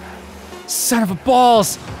 Son of a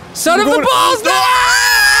balls! Son of a balls!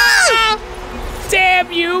 No!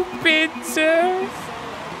 Damn you, Pincer!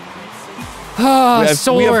 Oh,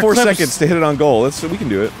 we have 4 eclipse. seconds to hit it on goal. We can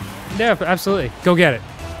do it. Yeah, absolutely. Go get it.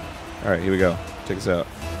 All right, here we go. Check this out.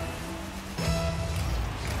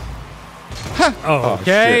 Oh,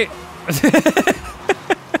 okay.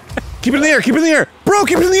 Keep it in the air! Keep it in the air! Bro,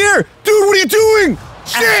 keep it in the air! Dude, what are you doing?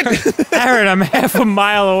 Shit! Aaron, I'm half a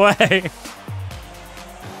mile away.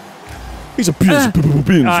 He's a pincer. Oh,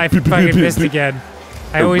 I fucking missed again.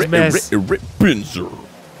 I always miss. Pincer.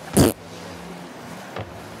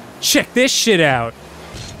 Check this shit out.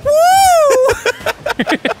 Woo!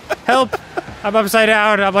 Help! I'm upside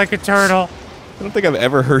down. I'm like a turtle. I don't think I've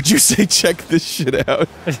ever heard you say check this shit out.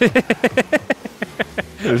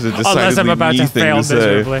 There's a Unless I'm about to fail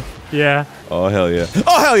miserably. Yeah. Oh, hell yeah.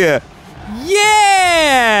 Oh, hell yeah!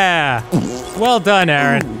 Yeah! Well done,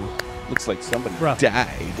 Aaron. Ooh. Looks like somebody Bro.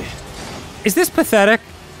 died. Is this pathetic?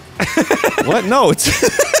 What? No, it's...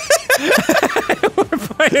 We're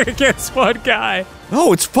playing against one guy.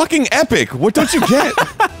 No, it's fucking epic. What don't you get?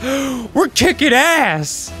 We're kicking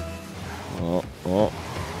ass. Oh, oh.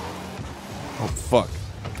 Oh, fuck.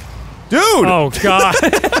 Dude! Oh, God.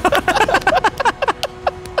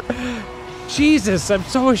 Jesus, I'm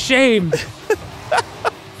so ashamed.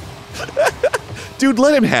 Dude,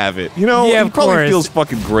 let him have it. You know, Yeah, he of probably course. feels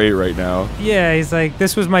fucking great right now. Yeah, he's like,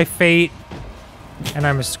 this was my fate, and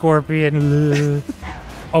I'm a scorpion.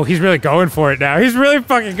 Oh, he's really going for it now. He's really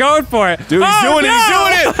fucking going for it. Dude, he's doing no! it. He's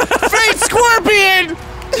doing it. Fate scorpion!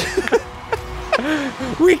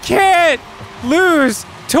 We can't lose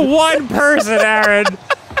to one person, Aaron.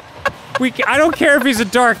 I don't care if he's a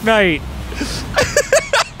Dark Knight.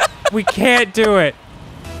 We can't do it.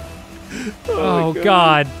 Oh,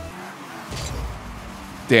 God.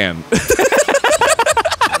 Damn.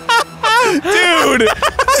 Dude!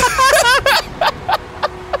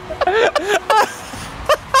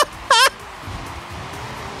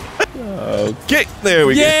 Okay, there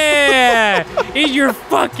we go. Yeah! In your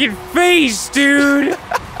fucking face, dude!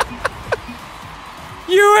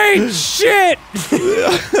 You ain't shit!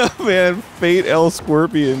 Man, Fate L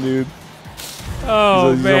Scorpion, dude.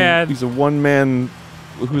 Oh, man. He's a one-man...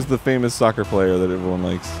 Who's the famous soccer player that everyone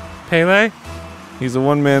likes? Pele? He's a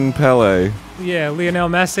one-man Pele. Yeah, Lionel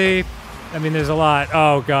Messi. I mean, there's a lot.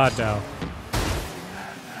 Oh, God, no.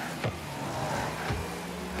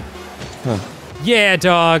 Huh. Yeah,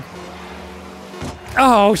 dog.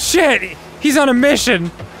 Oh, shit! He's on a mission!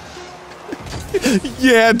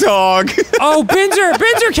 Yeah, dog! Oh, Binzer!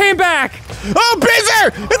 Binzer came back! Oh, Binzer!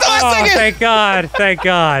 It's the last second! Thank God, thank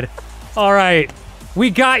God. All right, we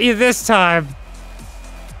got you this time.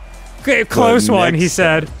 Close one, he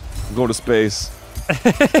said. I'm going to space.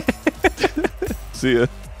 See ya.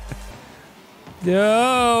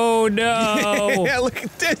 No, no. Yeah, look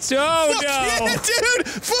at this. No, Fuck no. yeah, dude!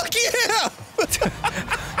 Fuck yeah!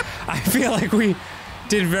 I feel like we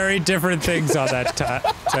did very different things on that time.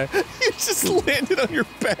 You just landed on your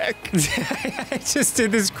back. I just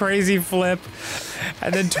did this crazy flip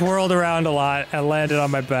and then twirled around a lot and landed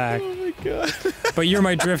on my back. Oh my God. But you're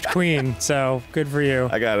my drift queen, so good for you.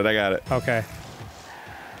 I got it, I got it. Okay.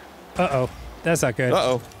 Uh-oh. That's not good.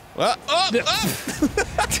 Uh-oh.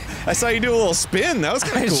 I saw you do a little spin. That was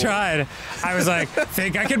kind of cool. I tried. I was like,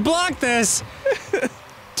 think I can block this.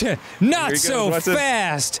 Not so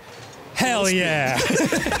fast. Hell yeah.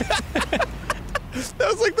 That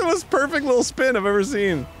was like the most perfect little spin I've ever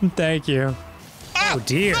seen. Thank you. Ah, Oh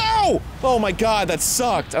dear. No! Oh my God, that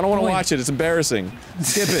sucked. I don't want to watch it. It's embarrassing.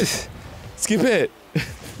 Skip it. Skip it.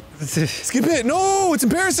 Skip it. No, it's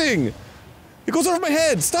embarrassing. It goes over my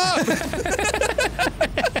head. Stop.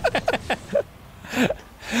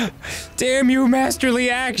 Damn you, masterly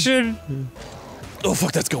action. Oh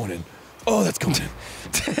fuck, that's going in. Oh, that's going in.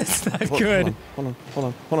 That's not good. Hold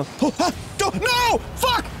on. Oh, ah, no!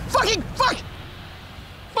 Fuck! Fucking fuck!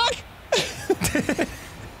 Fuck!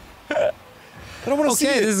 I don't want to see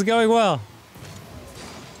Okay, it. this is going well.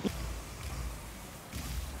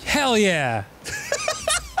 Hell yeah.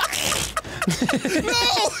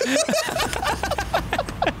 No!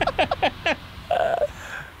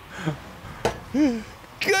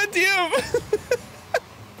 God damn!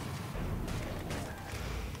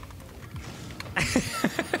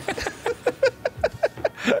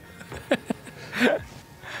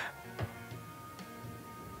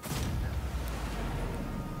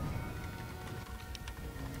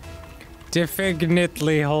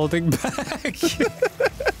 Definitely holding back.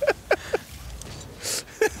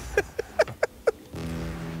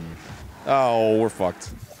 Oh, we're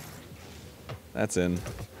fucked. That's in.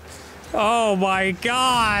 Oh my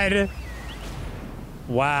god!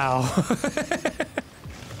 Wow.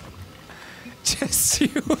 Just you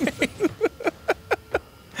wait.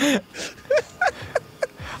 I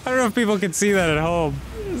don't know if people can see that at home.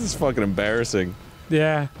 This is fucking embarrassing.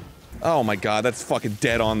 Yeah. Oh my god, that's fucking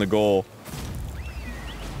dead on the goal.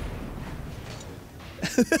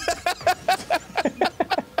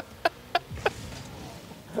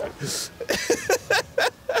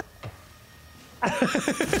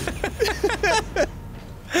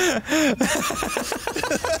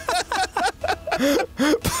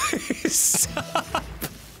 Please stop.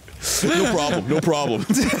 No problem, no problem.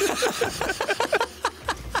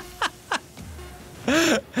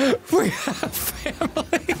 We have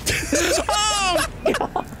family. Oh,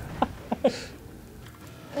 God.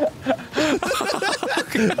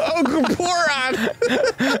 Oh, good poor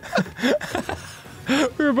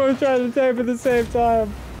We were both trying to tape at the same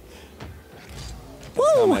time.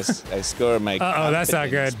 Woo! I scored my. Uh-oh, that's not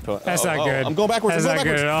good. That's not good. I'm going backwards. That's not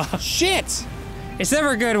good at all. Shit! It's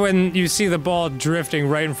never good when you see the ball drifting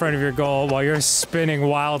right in front of your goal while you're spinning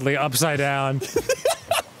wildly upside down.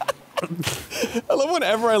 I love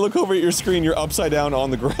whenever I look over at your screen, you're upside down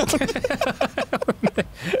on the ground.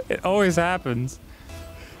 It always happens.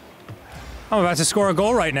 I'm about to score a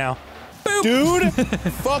goal right now. Boop. Dude,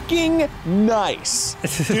 fucking nice.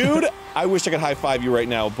 Dude, I wish I could high five you right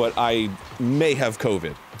now, but I may have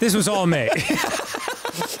COVID. This was all me.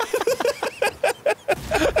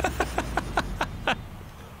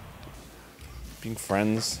 Being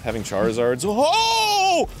friends, having Charizards.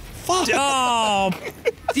 Oh! Fuck! Oh!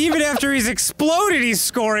 Even after he's exploded, he's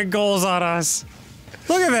scoring goals on us.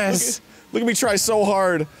 Look at this. Look at me try so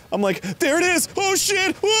hard. I'm like, there it is! Oh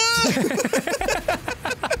shit!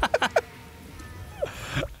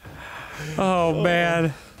 Oh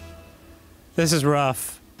man. This is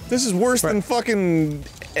rough. This is worse than fucking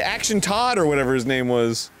Action Todd or whatever his name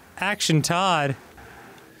was. Action Todd.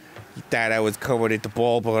 You thought I was covered at the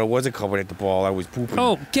ball, but I wasn't covered at the ball. I was pooping.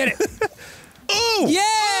 Oh, get it! Ooh!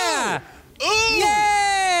 Yeah! Ooh!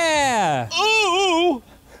 Yeah! Ooh!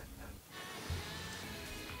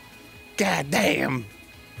 God damn!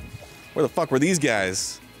 Where the fuck were these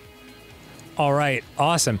guys? All right,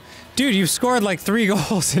 awesome. Dude, you've scored like 3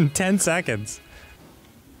 goals in 10 seconds.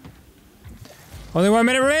 Only 1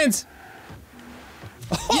 minute remains.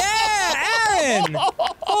 Yeah, Aaron!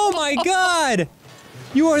 Oh my god!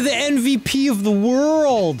 You are the MVP of the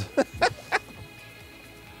world.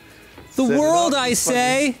 The world, I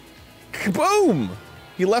say. Boom!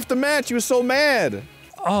 He left the match. He was so mad.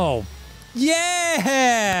 Oh,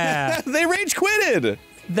 yeah! They rage quitted.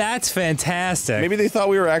 That's fantastic. Maybe they thought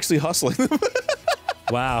we were actually hustling them.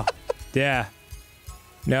 Wow. Yeah.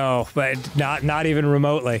 No, but not even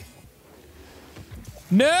remotely.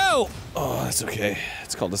 No! Oh, that's okay.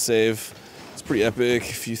 It's called a save. It's pretty epic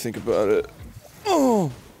if you think about it.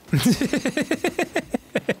 Oh! If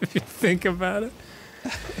you think about it.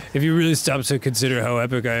 If you really stop to consider how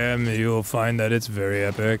epic I am, you'll find that it's very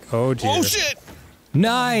epic. Oh, dear. Oh, shit!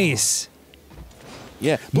 Nice!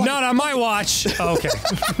 Yeah. Not on my watch! Okay.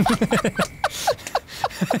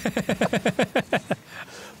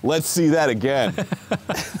 Let's see that again.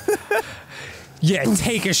 Yeah,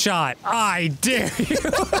 take a shot. I dare you.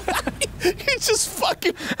 He just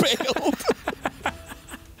fucking bailed.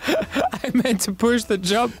 I meant to push the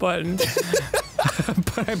jump button,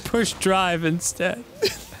 but I pushed drive instead.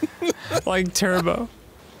 Like turbo.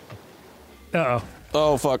 Uh-oh.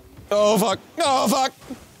 Oh, fuck. Oh, fuck. Oh, fuck.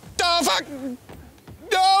 Oh, fuck.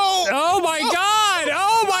 No! Oh my god!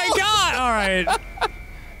 Oh my god! Alright.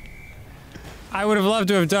 I would have loved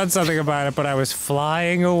to have done something about it, but I was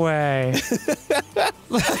flying away.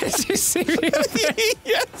 Did you see me up there?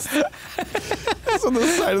 Yes! It's on the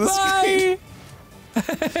side of the screen.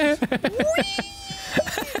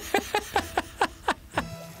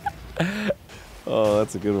 Oh,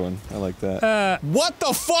 that's a good one. I like that. What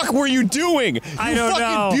the fuck were you doing? I don't know.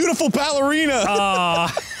 You fucking beautiful ballerina! Oh.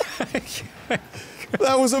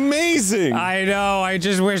 That was amazing! I know, I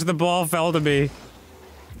just wish the ball fell to me.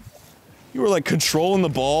 You were like controlling the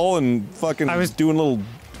ball and fucking I was doing little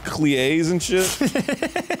pliés and shit.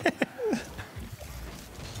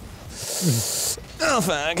 Oh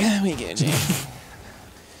fuck, we get you.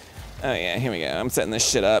 Oh yeah, here we go. I'm setting this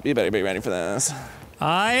shit up. You better be ready for this.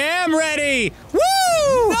 I am ready!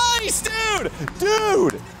 Woo! Nice, dude!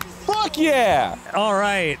 Dude! Fuck yeah!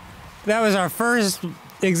 Alright. That was our first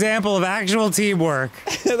example of actual teamwork.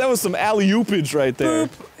 That was some alley-oopage right there.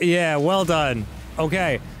 Boop. Yeah, well done.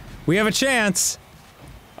 Okay, we have a chance.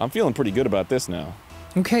 I'm feeling pretty good about this now.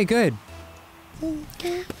 Okay, good. I'm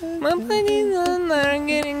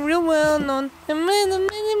getting real well known.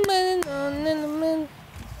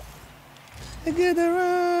 I get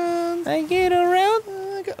around. I get around.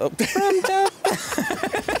 From top.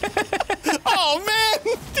 Oh man,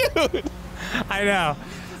 dude! I know.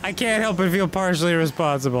 I can't help but feel partially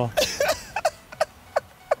responsible.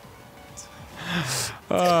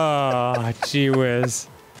 Oh, gee whiz.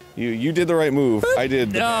 You did the right move. I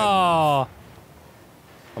did. Oh.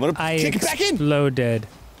 I'm gonna kick it back in. Exploded.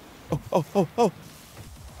 Oh.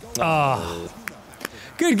 Oh.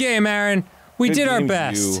 Good game, Aaron. We Good did our game to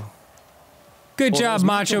best. you. Good Well, that job, was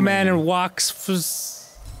Macho Macho Man Man. and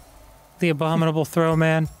Wax, the abominable throw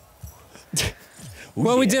man.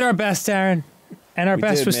 Well, we did our best, Aaron, and our We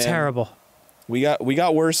best did, was man. terrible. We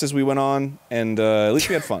got worse as we went on, and at least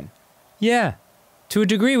we had fun. Yeah, to a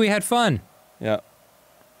degree, we had fun. Yeah.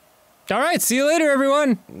 All right, see you later,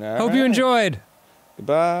 everyone. All Hope you right. enjoyed.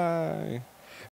 Goodbye.